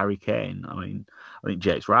without Harry Kane. I mean, I think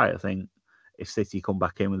Jake's right. I think if City come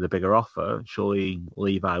back in with a bigger offer, surely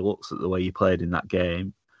Levi looks at the way you played in that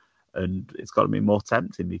game, and it's got to be more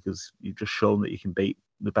tempting because you've just shown that you can beat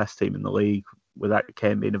the best team in the league without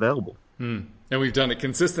Kane being available. And we've done it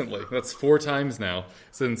consistently. That's 4 times now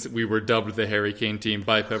since we were dubbed the Harry Kane team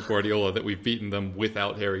by Pep Guardiola that we've beaten them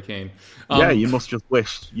without Harry Kane. Yeah, you must just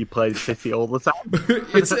wish you played City all the time.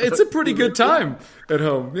 It's a pretty good time at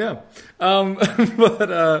home, yeah.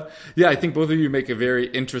 Yeah, I think both of you make a very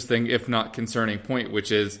interesting, if not concerning point,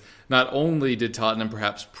 which is not only did Tottenham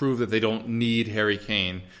perhaps prove that they don't need Harry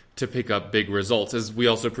Kane to pick up big results, as we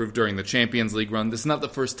also proved during the Champions League run. This is not the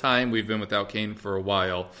first time we've been without Kane for a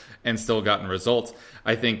while and still gotten results.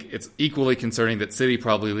 I think it's equally concerning that City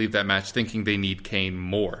probably leave that match thinking they need Kane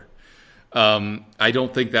more. I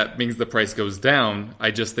don't think that means the price goes down.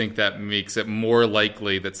 I just think that makes it more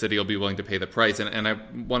likely that City will be willing to pay the price. And I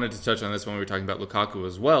wanted to touch on this when we were talking about Lukaku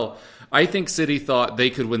as well. I think City thought they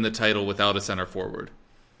could win the title without a center forward.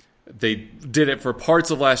 They did it for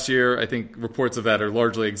parts of last year. I think reports of that are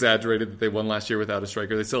largely exaggerated, that they won last year without a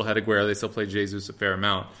striker. They still had Aguero. They still played Jesus a fair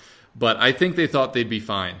amount. But I think they thought they'd be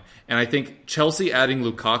fine. And I think Chelsea adding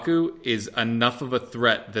Lukaku is enough of a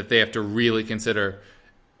threat that they have to really consider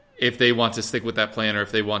if they want to stick with that plan or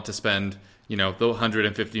if they want to spend, the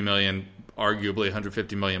 150 million, arguably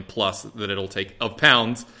 150 million plus that it'll take of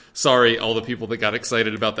pounds. Sorry, all the people that got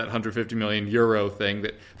excited about that 150 million euro thing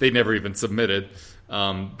that they never even submitted.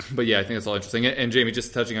 But yeah, I think that's all interesting. And Jamie,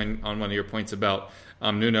 just touching on one of your points about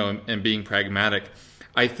Nuno and being pragmatic,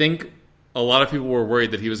 I think a lot of people were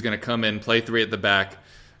worried that he was going to come in, play 3 at the back,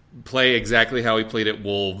 play exactly how he played at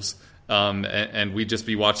Wolves, and we'd just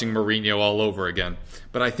be watching Mourinho all over again.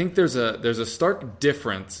 But I think there's a stark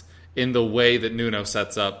difference in the way that Nuno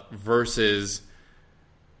sets up versus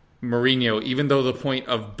Mourinho, even though the point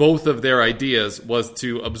of both of their ideas was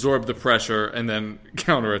to absorb the pressure and then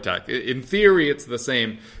counterattack. In theory, it's the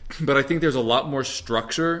same, but I think there's a lot more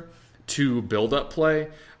structure to build-up play.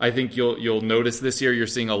 I think you'll notice this year you're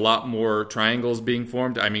seeing a lot more triangles being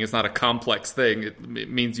formed. I mean, it's not a complex thing. It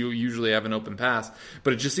means you usually have an open pass,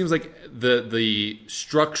 but it just seems like the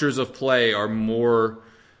structures of play are more,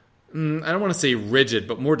 I don't want to say rigid,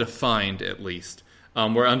 but more defined at least.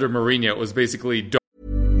 Where under Mourinho, it was basically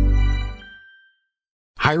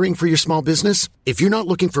Hiring for your small business? If you're not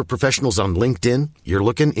looking for professionals on LinkedIn, you're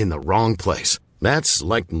looking in the wrong place. That's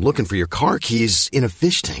like looking for your car keys in a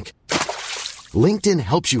fish tank. LinkedIn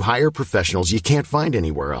helps you hire professionals you can't find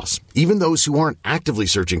anywhere else, even those who aren't actively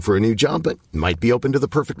searching for a new job but might be open to the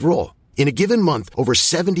perfect role. In a given month, over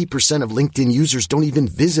 70% of LinkedIn users don't even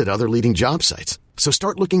visit other leading job sites. So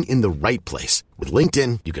start looking in the right place. With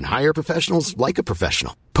LinkedIn, you can hire professionals like a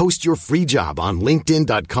professional. Post your free job on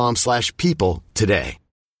linkedin.com/people today.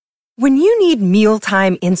 When you need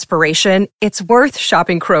mealtime inspiration, it's worth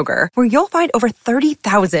shopping Kroger, where you'll find over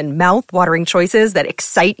 30,000 mouth-watering choices that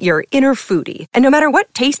excite your inner foodie. And no matter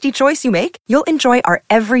what tasty choice you make, you'll enjoy our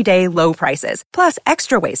everyday low prices, plus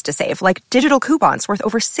extra ways to save, like digital coupons worth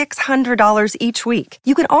over $600 each week.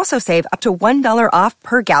 You can also save up to $1 off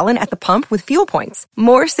per gallon at the pump with fuel points.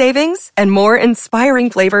 More savings and more inspiring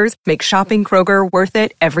flavors make shopping Kroger worth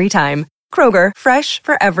it every time. Kroger, fresh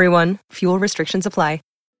for everyone. Fuel restrictions apply.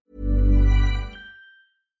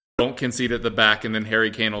 Don't concede at the back and then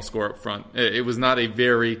Harry Kane will score up front. It was not a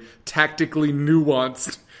very tactically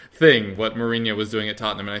nuanced thing what Mourinho was doing at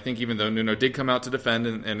Tottenham. And I think even though Nuno did come out to defend,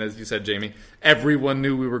 and as you said, Jamie, everyone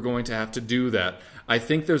knew we were going to have to do that. I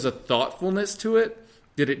think there's a thoughtfulness to it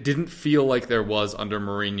that it didn't feel like there was under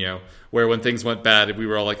Mourinho, where when things went bad, we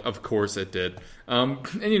were all like, of course it did. And,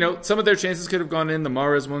 some of their chances could have gone in. The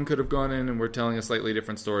Mahrez one could have gone in, and we're telling a slightly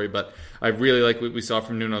different story. But I really like what we saw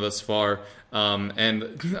from Nuno thus far. And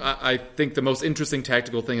I think the most interesting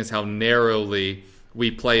tactical thing is how narrowly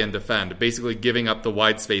we play and defend, basically giving up the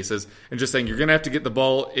wide spaces and just saying you're going to have to get the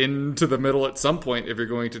ball into the middle at some point if you're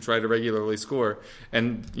going to try to regularly score.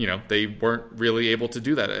 And, they weren't really able to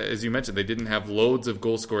do that. As you mentioned, they didn't have loads of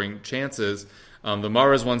goal-scoring chances. The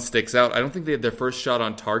Mahrez one sticks out. I don't think they had their first shot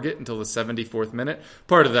on target until the 74th minute.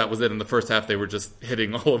 Part of that was that in the first half they were just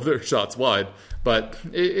hitting all of their shots wide. But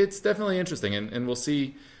it's definitely interesting, and we'll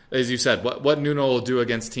see, as you said, what Nuno will do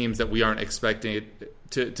against teams that we aren't expecting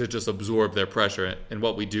to just absorb their pressure, and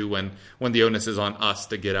what we do when the onus is on us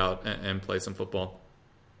to get out and play some football.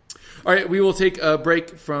 All right, we will take a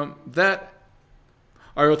break from that.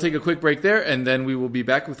 All right, we'll take a quick break there, and then we will be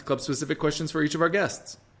back with club-specific questions for each of our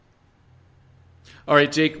guests. All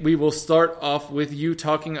right, Jake, we will start off with you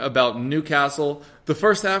talking about Newcastle. The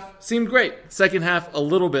first half seemed great. Second half, a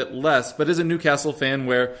little bit less. But as a Newcastle fan,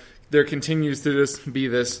 where there continues to just be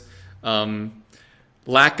this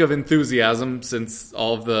lack of enthusiasm since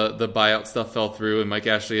all of the buyout stuff fell through and Mike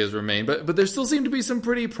Ashley has remained. But there still seem to be some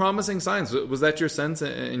pretty promising signs. Was that your sense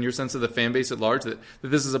and your sense of the fan base at large, that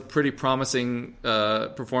this is a pretty promising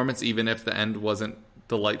performance, even if the end wasn't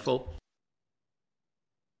delightful?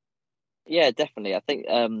 Yeah, definitely. I think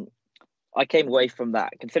I came away from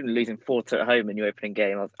that, considering losing 4-2 at home in your opening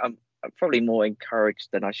game. I'm probably more encouraged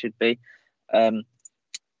than I should be.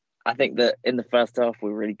 I think that in the first half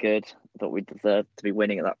we were really good. I thought we deserved to be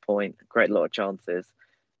winning at that point. Great lot of chances.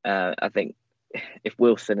 I think if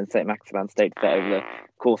Wilson and St. Maximin stayed fit over the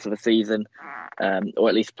course of the season, or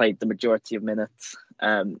at least played the majority of minutes,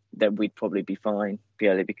 then we'd probably be fine,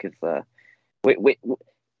 purely because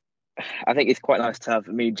I think it's quite nice to have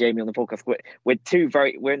me and Jamie on the podcast.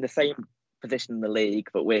 We're in the same position in the league,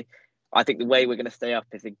 but I think the way we're going to stay up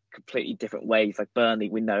is in completely different ways. Like Burnley,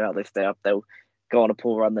 we know how they stay up. They'll go on a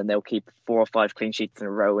poor run, then they'll keep 4 or 5 clean sheets in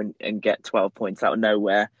a row and get 12 points out of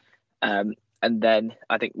nowhere. And then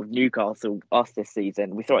I think with Newcastle, us this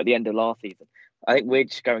season, we saw at the end of last season, I think we're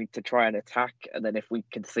just going to try and attack, and then if we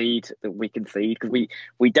concede, then we concede, because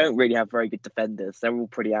we don't really have very good defenders. They're all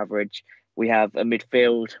pretty average. We have a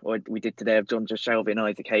midfield, or we did today, of John Shelby and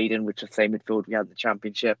Isaac Hayden, which is the same midfield we had in the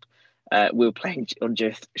Championship. We were playing on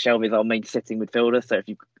Shelby as our main sitting midfielder, so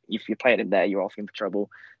if you're playing him there, you're asking for trouble.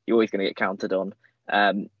 You're always going to get counted on.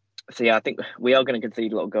 So yeah, I think we are going to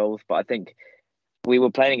concede a lot of goals, but I think we were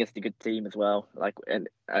playing against a good team as well. And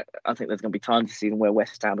I think there's going to be times this season where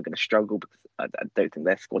West Ham are going to struggle, because I don't think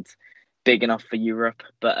their squad's big enough for Europe.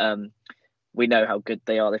 But we know how good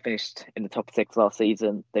they are. They finished in the top 6 last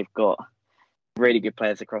season. They've got really good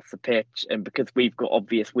players across the pitch, and because we've got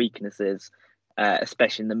obvious weaknesses,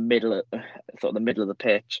 especially in the middle of the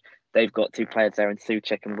pitch, they've got 2 players there in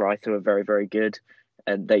Souček and Rice who are very, very good,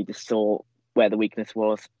 and they just saw where the weakness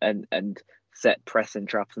was and set pressing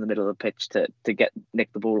traps in the middle of the pitch to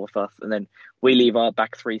nick the ball off us, and then we leave our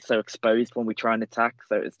back 3 so exposed when we try and attack.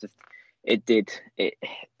 So it's just in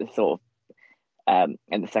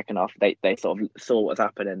the second half they sort of saw what was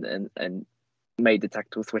happening and made the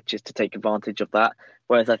tactical switches to take advantage of that.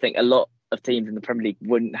 Whereas I think a lot of teams in the Premier League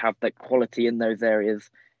wouldn't have that quality in those areas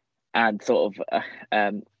and sort of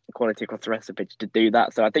quality across the rest of the pitch to do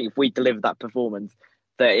that. So I think if we deliver that performance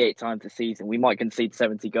 38 times a season, we might concede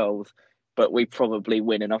 70 goals, but we probably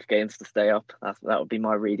win enough games to stay up. That would be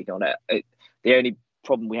my reading on it. The only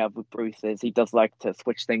problem we have with Bruce is he does like to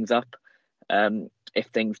switch things up if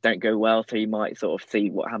things don't go well. So you might sort of see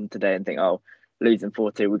what happened today and think, oh, losing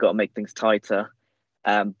 4-2, we've got to make things tighter.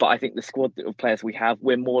 But I think the squad of players we have,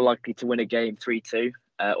 we're more likely to win a game 3-2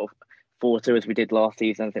 or 4-2 as we did last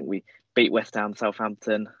season. I think we beat West Ham,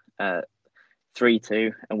 Southampton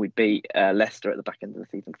 3-2, and we beat Leicester at the back end of the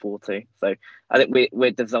season 4-2. So I think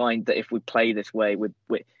we're designed that if we play this way,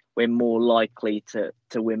 we're more likely to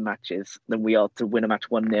win matches than we are to win a match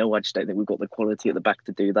 1-0. I just don't think we've got the quality at the back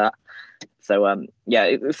to do that. So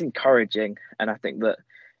it was encouraging, and I think that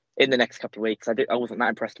in the next couple of weeks, I wasn't that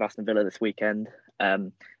impressed with Aston Villa this weekend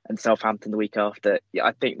and Southampton the week after. Yeah,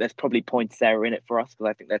 I think there's probably points there in it for us because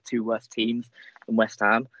I think they're two worse teams than West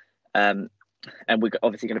Ham. And we're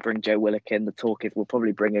obviously going to bring Joe Willock in. The talk is we'll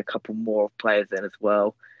probably bring a couple more players in as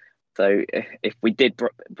well. So if we did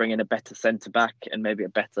bring in a better centre-back and maybe a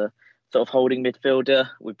better sort of holding midfielder,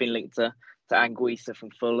 we've been linked to Anguissa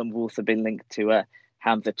from Fulham. We've also been linked to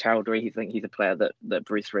Hamza Chowdhury. I think he's a player that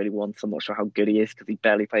Bruce really wants. I'm not sure how good he is because he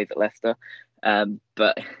barely plays at Leicester.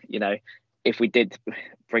 But, if we did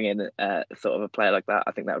bring in sort of a player like that,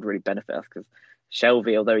 I think that would really benefit us because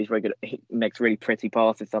Shelvey, although he's very good, he makes really pretty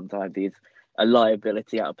passes sometimes. He's a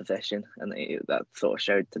liability out of possession, and that sort of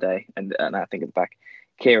showed today. And I think at the back,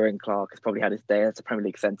 Kieran Clark has probably had his day as a Premier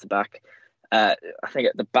League centre-back. I think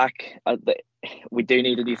at the back, we do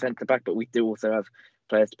need a new centre-back, but we do also have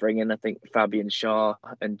players to bring in. I think Fabian Schär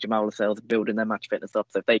and Jamal Lascelles are building their match fitness up.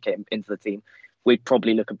 So if they came into the team, we'd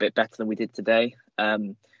probably look a bit better than we did today.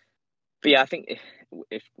 But yeah, I think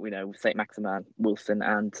if St. Maximin, Wilson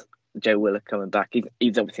and Joe Willock coming back,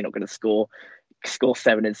 he's obviously not going to score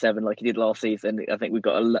 7 and 7 like he did last season. I think we've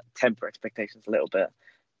got to temper expectations a little bit.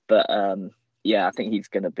 But I think he's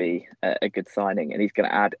going to be a good signing, and he's going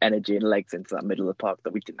to add energy and legs into that middle of the park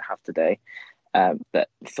that we didn't have today. That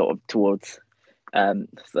sort of towards the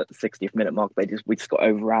 60th minute mark, we just got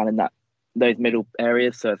overrun in those middle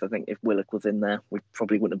areas. So I think if Willock was in there, we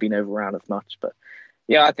probably wouldn't have been overrun as much. But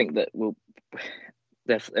yeah, I think that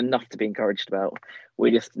there's enough to be encouraged about.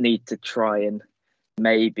 We just need to try and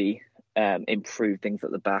maybe improve things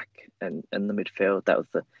at the back and the midfield. That was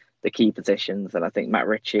the key positions, and I think Matt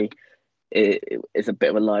Ritchie is a bit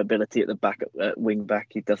of a liability at the back at wing back.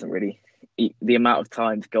 He doesn't really the amount of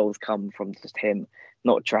times goals come from just him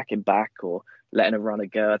not tracking back or letting a runner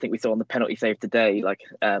go. I think we saw on the penalty save today,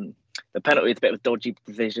 the penalty is a bit of a dodgy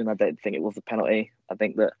decision. I don't think it was a penalty. I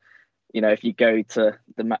think that if you go to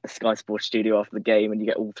the Sky Sports studio after the game and you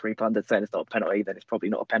get all three pundits saying it's not a penalty, then it's probably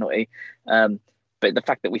not a penalty. But the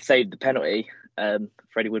fact that we saved the penalty,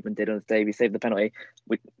 Freddie Woodman did on his day, we saved the penalty,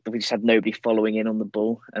 we just had nobody following in on the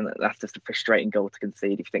ball, and that's just a frustrating goal to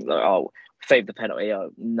concede. If you think we saved the penalty,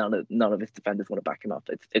 none of his defenders want to back him up.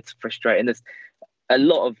 It's frustrating. There's a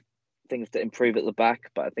lot of things to improve at the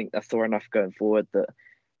back, but I think I saw enough going forward that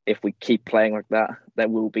if we keep playing like that, there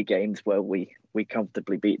will be games where we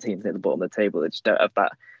comfortably beat teams at the bottom of the table that just don't have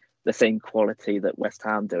the same quality that West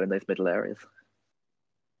Ham do in those middle areas.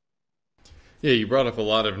 Yeah, you brought up a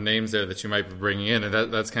lot of names there that you might be bringing in,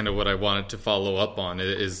 and that's kind of what I wanted to follow up on.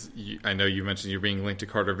 I know you mentioned you're being linked to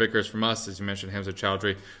Carter Vickers from us, as you mentioned Hamza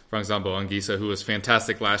Chowdhury, Frank Zambo Anguissa, who was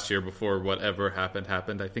fantastic last year before whatever happened.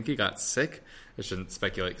 I think he got sick. I shouldn't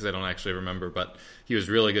speculate because I don't actually remember, but he was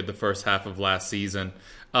really good the first half of last season.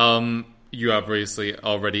 You obviously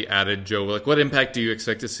already added Joe Willock. What impact do you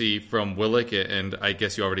expect to see from Willock? And I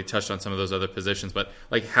guess you already touched on some of those other positions, but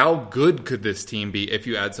how good could this team be if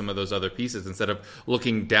you add some of those other pieces? Instead of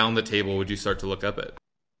looking down the table, would you start to look up it?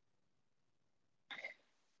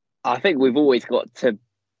 I think we've always got to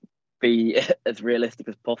be as realistic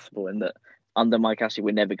as possible in that under Mike Ashley,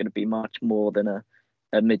 we're never going to be much more than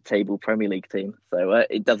a mid-table Premier League team. So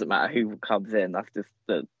it doesn't matter who comes in. That's just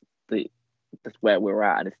that's where we're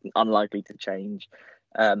at, and it's unlikely to change.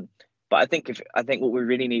 But I think what we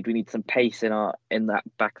really need, we need some pace in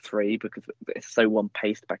that back three, because it's so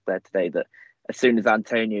one-paced back there today that as soon as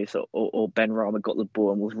Antonio or Ben Rama got the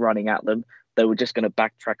ball and was running at them, they were just going to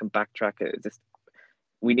backtrack.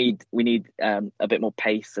 We need a bit more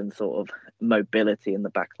pace and sort of mobility in the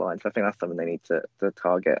back line. So I think that's something they need to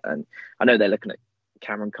target. And I know they're looking at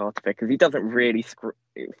Cameron Carter because he doesn't really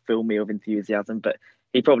fill me with enthusiasm, but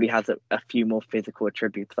he probably has a few more physical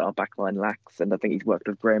attributes that our backline lacks. And I think he's worked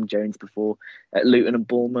with Graham Jones before at Luton and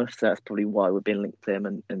Bournemouth. So that's probably why we've been linked to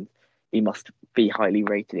him. And he must be highly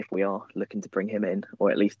rated if we are looking to bring him in,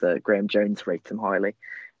 or at least Graham Jones rates him highly.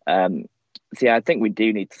 So yeah, I think we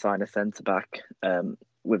do need to sign a centre-back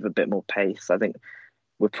with a bit more pace. I think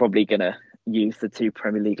we're probably going to use the 2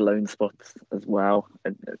 Premier League loan spots as well.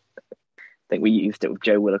 And think we used it with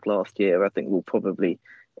Joe Willock last year. I think we'll probably,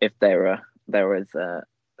 if there is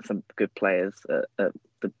some good players at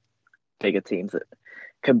the bigger teams that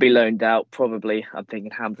can be loaned out, probably. I'm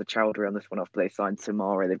thinking Hamza Chowdhury on this one after they signed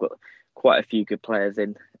Samari. They've got quite a few good players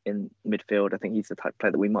in midfield. I think he's the type of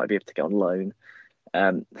player that we might be able to get on loan.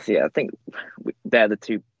 So yeah, I think they're the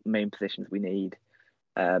two main positions we need.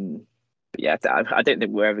 But yeah, I don't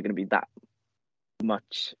think we're ever going to be that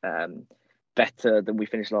much better than we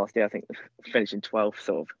finished last year. I think finishing 12th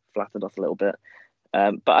sort of flattered us a little bit.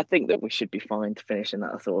 But I think that we should be fine to finish in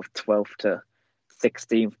that sort of 12th to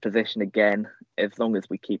 16th position again, as long as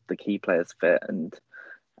we keep the key players fit and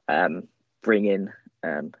bring in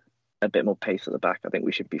a bit more pace at the back. I think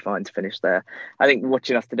we should be fine to finish there. I think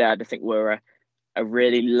watching us today, I just think we're a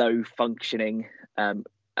really low functioning, a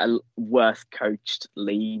worse coached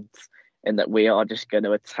Leeds, in that we are just going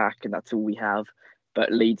to attack and that's all we have.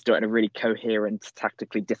 But Leeds do it in a really coherent,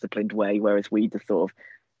 tactically disciplined way, whereas we just sort of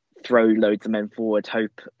throw loads of men forward,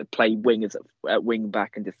 play wingers at wing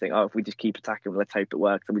back and just think, oh, if we just keep attacking, let's hope it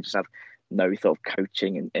works. And we just have no sort of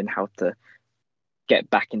coaching in how to get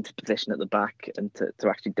back into position at the back and to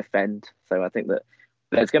actually defend. So I think that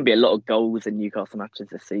there's going to be a lot of goals in Newcastle matches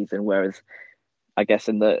this season, whereas I guess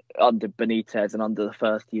under Benitez and under the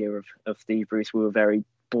first year of Steve Bruce, we were very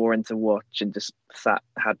boring to watch and just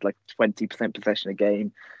had like 20% possession a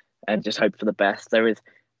game and just hope for the best. There is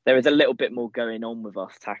a little bit more going on with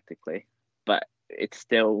us tactically, but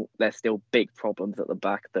there's still big problems at the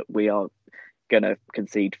back that we are going to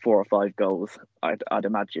concede 4 or 5 goals, I'd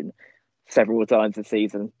imagine, several times this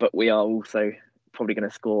season. But we are also probably going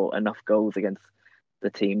to score enough goals against the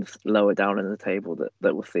teams lower down in the table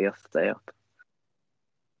that will see us stay up.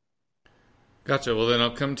 Gotcha. Well, then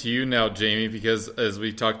I'll come to you now, Jamie, because as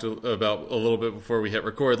we talked about a little bit before we hit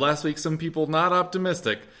record, last week some people not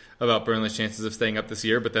optimistic about Burnley's chances of staying up this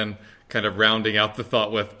year, but then kind of rounding out the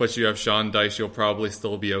thought with, but you have Sean Dyche, you'll probably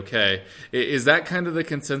still be okay. Is that kind of the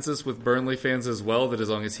consensus with Burnley fans as well, that as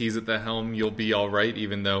long as he's at the helm, you'll be all right,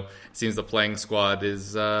 even though it seems the playing squad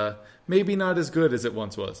is maybe not as good as it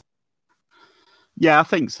once was? Yeah, I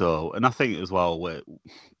think so. And I think as well,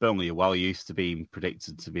 Burnley are well used to being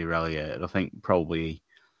predicted to be relegated. I think probably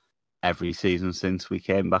every season since we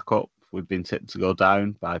came back up, we've been tipped to go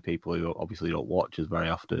down by people who obviously don't watch us very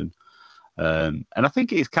often. And I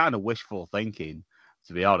think it's kind of wishful thinking,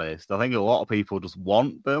 to be honest. I think a lot of people just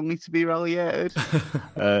want Burnley to be relegated.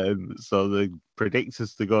 So they predict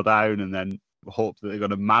us to go down and then hope that they're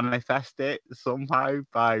going to manifest it somehow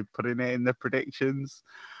by putting it in their predictions.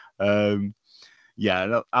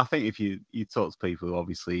 Yeah, I think if you talk to people who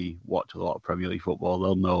obviously watch a lot of Premier League football,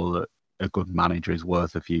 they'll know that a good manager is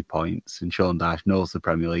worth a few points. And Sean Dyche knows the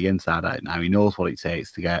Premier League inside out now. He knows what it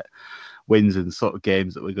takes to get wins in the sort of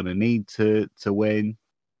games that we're going to need to win.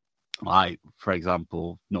 Like, for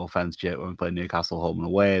example, no offence, Jake, when we play Newcastle home and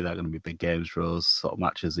away, they're going to be big games for us, sort of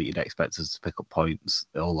matches that you'd expect us to pick up points,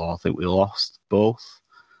 although I think we lost both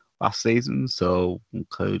last season, so I'm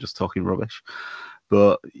clearly just talking rubbish.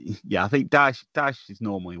 But yeah, I think Dyche is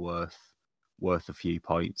normally worth a few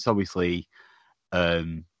points. Obviously,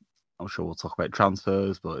 I'm sure we'll talk about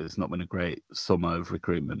transfers, but it's not been a great summer of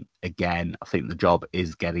recruitment. Again, I think the job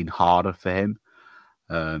is getting harder for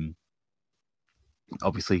him.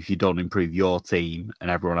 Obviously, if you don't improve your team and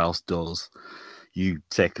everyone else does, you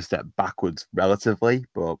take a step backwards relatively.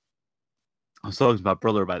 But I was talking to my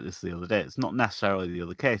brother about this the other day. It's not necessarily the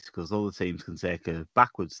other case because other teams can take a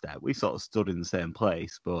backward step. We sort of stood in the same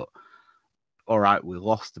place, but all right, we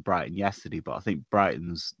lost to Brighton yesterday, but I think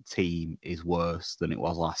Brighton's team is worse than it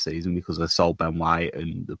was last season because they sold Ben White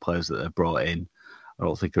and the players that they brought in, I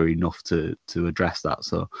don't think are enough to address that.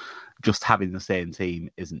 So just having the same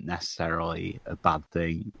team isn't necessarily a bad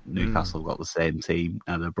thing. Newcastle got the same team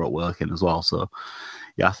and they brought Willock in as well. So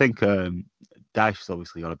yeah, I think Dyche's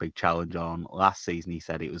obviously got a big challenge on. Last season, he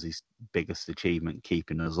said it was his biggest achievement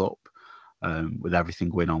keeping us up with everything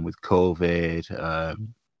going on with COVID,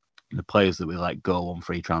 the players that we let go on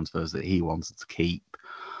free transfers that he wanted to keep.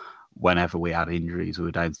 Whenever we had injuries, we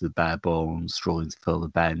were down to the bare bones, struggling to fill the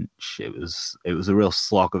bench. It was a real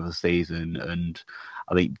slog of a season, and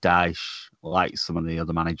I think Dyche, like some of the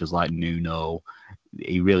other managers like Nuno,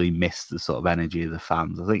 he really missed the sort of energy of the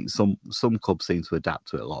fans. I think some clubs seem to adapt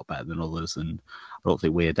to it a lot better than others, and I don't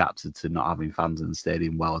think we adapted to not having fans in the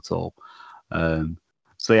stadium well at all.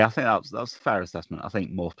 So yeah, I think that's a fair assessment. I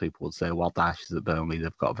think most people would say, well, Dyche is at Burnley,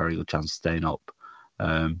 they've got a very good chance of staying up.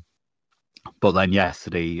 But then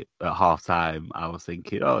yesterday at half time, I was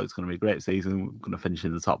thinking, oh, it's going to be a great season. We're going to finish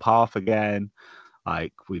in the top half again.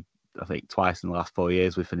 I think twice in the last 4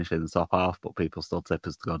 years we finished in the top half, but people still tip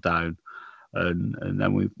us to go down. and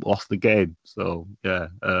then we lost the game. So yeah,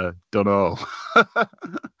 don't know.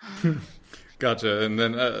 Gotcha. And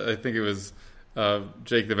then I think it was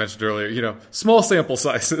Jake that mentioned earlier, small sample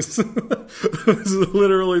sizes. It was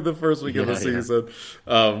literally the first week of the season.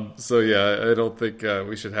 So yeah, I don't think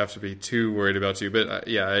we should have to be too worried about you. But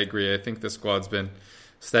yeah, I agree. I think the squad's been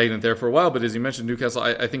stagnant there for a while. But as you mentioned, Newcastle,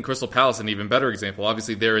 I think Crystal Palace, an even better example.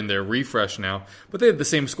 Obviously, they're in their refresh now, but they had the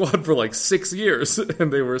same squad for like 6 years,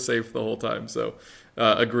 and they were safe the whole time. So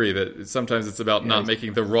agree that sometimes it's about not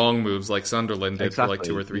making the wrong moves like Sunderland did for like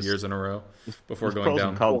 2 or 3 years in a row before going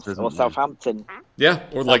down. Or Southampton. Yeah,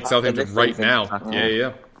 or like Southampton right now. Exactly.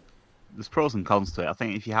 Yeah. There's pros and cons to it. I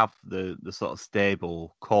think if you have the sort of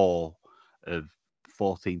stable core of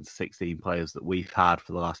 14 to 16 players that we've had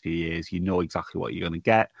for the last few years, you know exactly what you're going to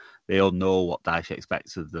get. They all know what Dyche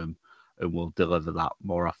expects of them and will deliver that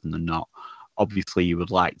more often than not. Obviously, you would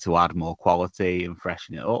like to add more quality and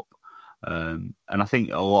freshen it up. And I think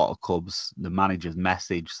a lot of clubs, the manager's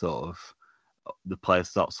message sort of, the players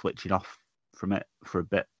start switching off from it for a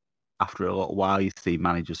bit. After a little while, you see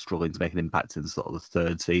managers struggling to make an impact in sort of the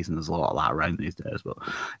third season. There's a lot of that around these days. But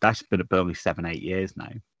Dyche's been at Burnley 7-8 years now.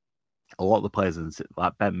 A lot of the players,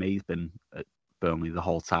 like Ben Mee's been at Burnley the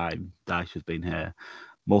whole time. Dyche has been here.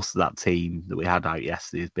 Most of that team that we had out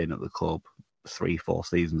yesterday has been at the club 3-4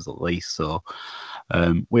 seasons at least. So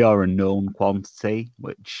we are a known quantity,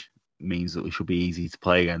 which means that we should be easy to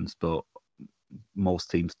play against. But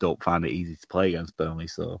most teams don't find it easy to play against Burnley.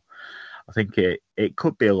 So I think it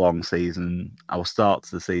could be a long season. Our start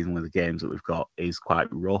to the season with the games that we've got is quite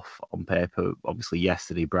rough on paper. Obviously,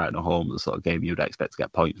 yesterday, Brighton at home, the sort of game you'd expect to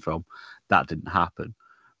get points from. That didn't happen.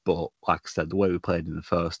 But like I said, the way we played in the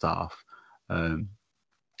first half, and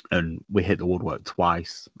we hit the woodwork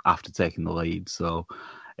twice after taking the lead. So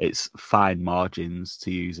it's fine margins,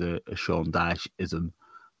 to use a Sean Dyche-ism.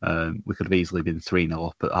 We could have easily been 3-0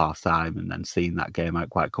 up at half time and then seen that game out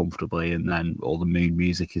quite comfortably. And then all the moon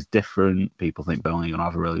music is different. People think Burnley are going to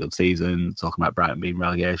have a really good season, talking about Brighton being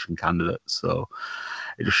relegation candidates. So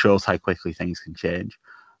it just shows how quickly things can change.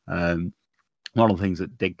 One of the things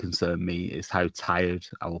that did concern me is how tired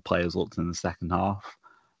our players looked in the second half.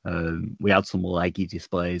 We had some leggy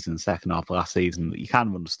displays in the second half of last season, but you kind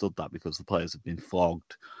of understood that because the players have been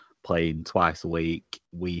flogged playing twice a week.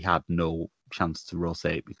 We had no chance to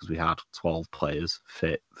rotate because we had 12 players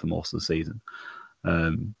fit for most of the season.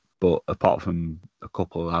 But apart from a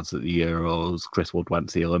couple of lads at the Euros, Chris Wood went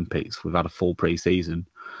to the Olympics, we've had a full pre-season.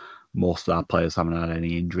 Most of our players haven't had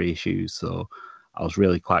any injury issues, so I was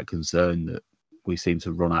really quite concerned that we seemed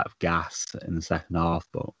to run out of gas in the second half.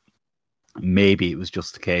 But maybe it was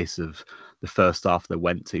just a case of the first half they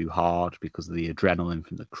went too hard because of the adrenaline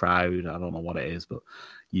from the crowd. I don't know what it is, but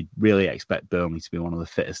you'd really expect Burnley to be one of the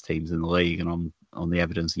fittest teams in the league. And on the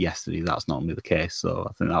evidence yesterday, that's not only the case. So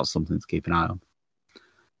I think that's something to keep an eye on.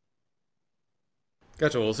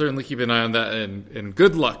 Gotcha. We'll certainly keep an eye on that, and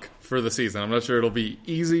good luck for the season. I'm not sure it'll be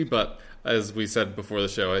easy, but as we said before the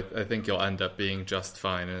show, I think you'll end up being just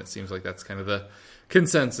fine. And it seems like that's kind of the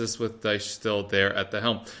consensus with Dyche still there at the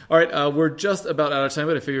helm. All right, we're just about out of time,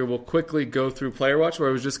 but I figure we'll quickly go through Player Watch, where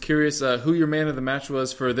I was just curious who your man of the match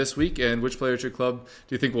was for this week, and which player at your club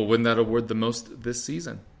do you think will win that award the most this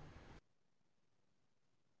season?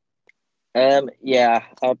 Yeah,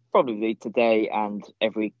 probably today and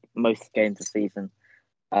most games this season.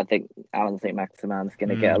 I think Alan St. Maximan's going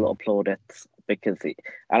to get a lot of plaudits because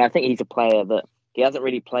I think he's a player that he hasn't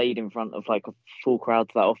really played in front of like a full crowd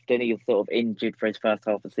that often. He was sort of injured for his first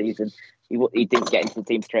half of the season. He didn't get into the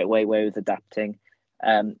team straight away where he was adapting.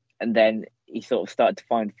 And then he sort of started to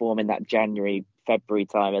find form in that January, February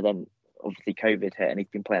time. And then obviously COVID hit and he's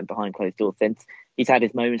been playing behind closed doors since. He's had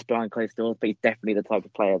his moments behind closed doors, but he's definitely the type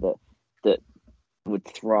of player that would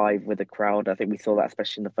thrive with a crowd. I think we saw that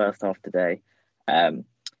especially in the first half today.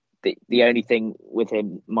 The only thing with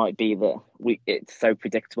him might be that it's so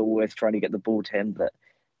predictable. We're always trying to get the ball to him that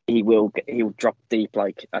he'll drop deep.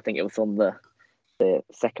 Like I think it was on the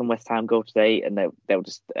second West Ham goal today, and they'll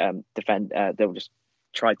just defend. They'll just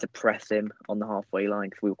try to press him on the halfway line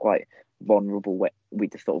because we were quite vulnerable. We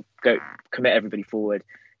just sort of commit everybody forward.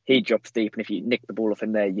 He drops deep, and if you nick the ball off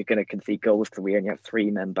him there, you're going to concede goals because we only have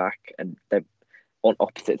 3 men back, and they're on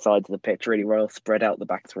opposite sides of the pitch, really well spread out the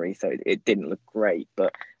back three, so it didn't look great.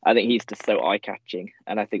 But I think he's just so eye-catching,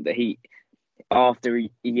 and I think that after a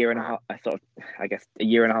year and a half, a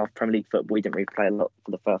year and a half Premier League football, we didn't really play a lot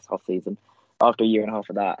for the first half season. After a year and a half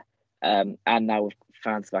of that, and now with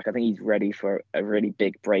fans back, I think he's ready for a really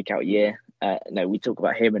big breakout year. We talk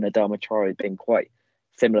about him and Adama Traore being quite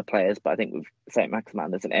similar players, but I think with St.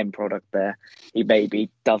 Maximin, there's an end product there. He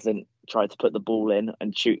maybe doesn't try to put the ball in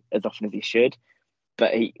and shoot as often as he should.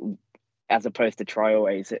 But he, as opposed to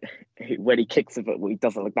Traoré, when he kicks the football, he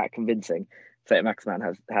doesn't look that convincing.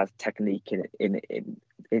 Saint-Maximin has technique in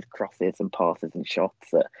his crosses and passes and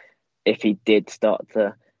shots that if he did start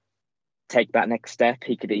to take that next step,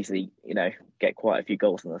 he could easily, get quite a few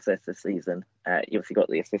goals and assists this season. He obviously got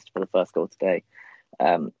the assist for the first goal today.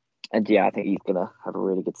 And yeah, I think he's going to have a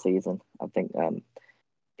really good season. I think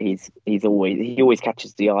he always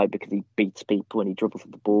catches the eye because he beats people and he dribbles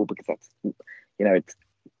at the ball, because that's,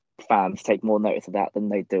 fans take more notice of that than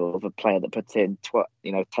they do of a player that puts in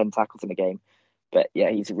 10 tackles in a game. But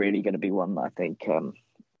yeah, he's really going to be one that I think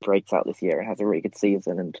breaks out this year and has a really good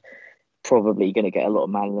season, and probably going to get a lot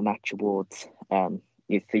of man of the match awards.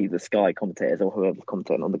 You see the Sky commentators or whoever's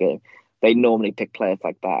commentating on the game, they normally pick players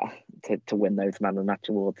like that to win those man of the match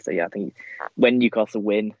awards. So yeah, I think when Newcastle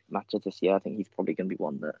win matches this year, I think he's probably going to be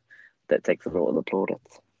one that takes a lot of the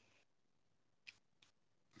plaudits.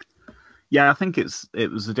 Yeah, I think it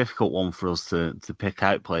was a difficult one for us to pick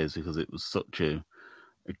out players because it was such a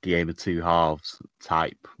game of two halves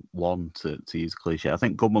type one, to use a cliche. I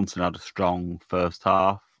think Gudmundsson had a strong first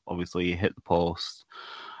half. Obviously, he hit the post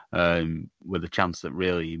with a chance that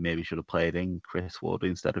really maybe should have played in Chris Wood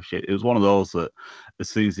instead of Shit. It was one of those that as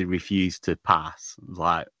soon as he refused to pass, it was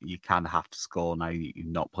like, you kind of have to score now. You've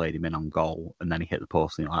not played him in on goal. And then he hit the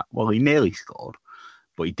post and you're like, well, he nearly scored,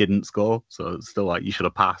 but he didn't score. So it's still like, you should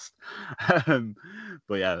have passed.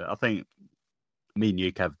 But yeah, I think me and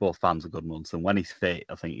you, Kev, both fans of Gudmundsson. When he's fit,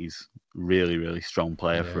 I think he's really, really strong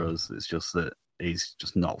player for us. It's just that he's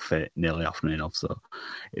just not fit nearly often enough. So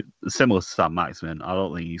similar to Saint-Maximin, I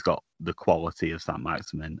don't think he's got the quality of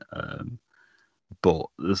Saint-Maximin, but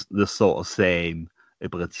the sort of same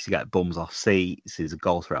ability to get bums off seats. He's a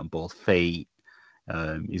goal threat on both feet.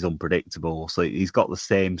 He's unpredictable. So he's got the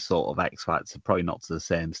same sort of X factor, probably not to the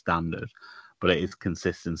same standard, but it is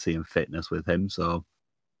consistency and fitness with him. So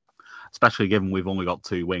especially given we've only got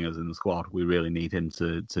two wingers in the squad, we really need him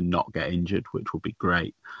to not get injured, which would be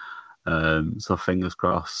great. So fingers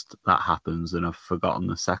crossed that happens. And I've forgotten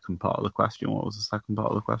the second part of the question. What was the second part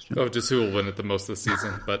of the question? Oh, just who will win it the most this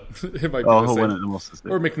season? But it might be who'll win it the most this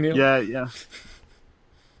season? Or McNeil.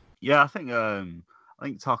 Yeah. I think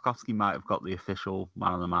Tarkowski might have got the official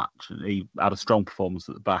man of the match. He had a strong performance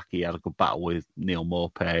at the back. He had a good battle with Neal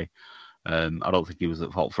Maupay. I don't think he was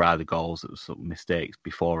at fault for either goals. It was sort of mistakes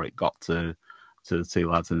before it got to the two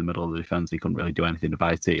lads in the middle of the defence. He couldn't really do anything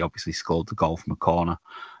about it. He obviously scored the goal from a corner.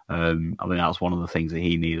 I think that's one of the things that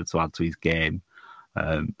he needed to add to his game.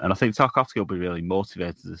 And I think Tarkowski will be really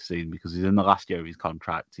motivated this season because he's in the last year of his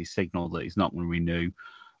contract. He's signalled that he's not going to renew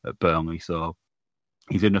at Burnley. So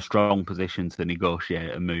he's in a strong position to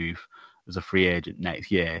negotiate a move as a free agent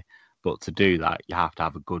next year. But to do that, you have to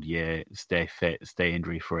have a good year, stay fit, stay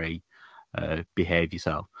injury-free, behave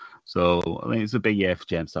yourself. So I think it's a big year for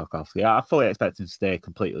James Tarkowski. I fully expect him to stay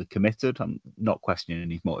completely committed. I'm not questioning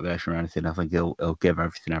his motivation or anything. I think he'll give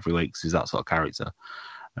everything every week because he's that sort of character.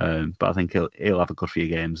 But I think he'll have a good few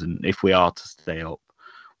games. And if we are to stay up,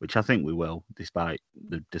 which I think we will, despite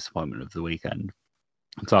the disappointment of the weekend,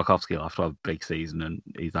 Tarkowski will have to have a big season, and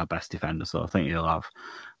he's our best defender. So I think he'll have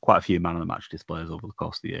quite a few man of the match displays over the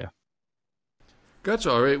course of the year.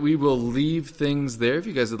 Gotcha. All right, we will leave things there. If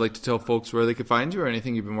you guys would like to tell folks where they could find you or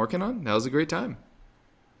anything you've been working on, now's a great time.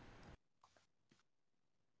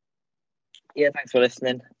 Yeah, thanks for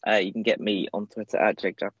listening. You can get me on Twitter at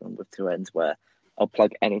Jake Jackman with 2 N's, where I'll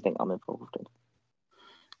plug anything I'm involved in.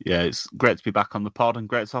 Yeah, it's great to be back on the pod and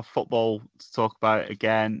great to have football to talk about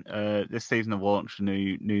again. This season I've launched a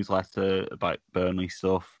new newsletter about Burnley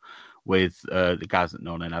stuff with the guys at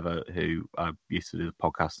No Nay Never, who I used to do the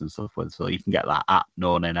podcast and stuff with. So you can get that at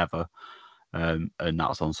No Nay Never, and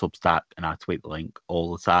that's on Substack. And I tweet the link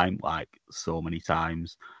all the time, like so many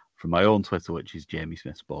times, from my own Twitter, which is Jamie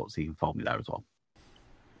Smith Sports. So you can follow me there as well.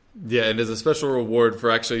 Yeah, and as a special reward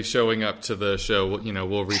for actually showing up to the show, we'll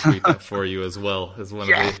retweet that for you as well as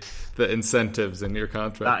one of the incentives in your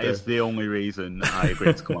contract. That is the only reason I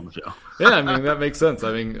agreed to come on the show. Yeah, I mean, that makes sense.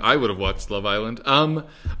 I mean, I would have watched Love Island. I'm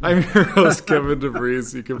your host, Kevin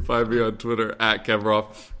DeVries. You can find me on Twitter at Kevroff.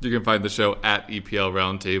 You can find the show at EPL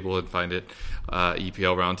Roundtable and find it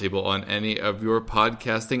EPL Roundtable on any of your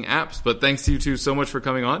podcasting apps. But thanks to you two so much for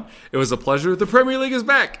coming on. It was a pleasure. The Premier League is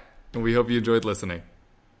back, and we hope you enjoyed listening.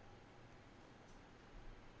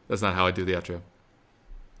 That's not how I do the outro.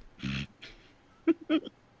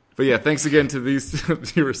 But yeah, thanks again to these...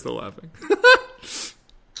 You were still laughing.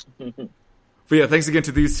 But yeah, thanks again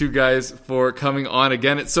to these two guys for coming on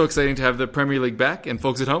again. It's so exciting to have the Premier League back. And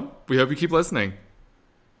folks at home, we hope you keep listening.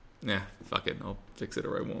 Yeah, fuck it. I'll fix it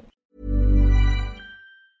or I won't.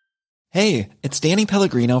 Hey, it's Danny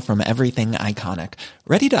Pellegrino from Everything Iconic.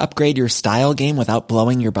 Ready to upgrade your style game without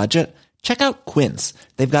blowing your budget? Check out Quince.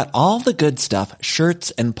 They've got all the good stuff,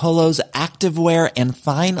 shirts and polos, activewear, and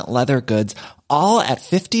fine leather goods, all at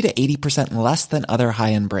 50 to 80% less than other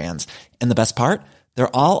high-end brands. And the best part?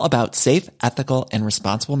 They're all about safe, ethical, and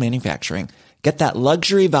responsible manufacturing. Get that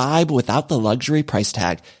luxury vibe without the luxury price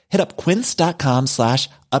tag. Hit up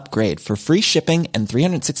quince.com/upgrade for free shipping and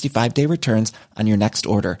 365-day returns on your next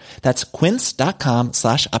order. That's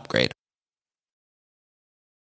quince.com/upgrade.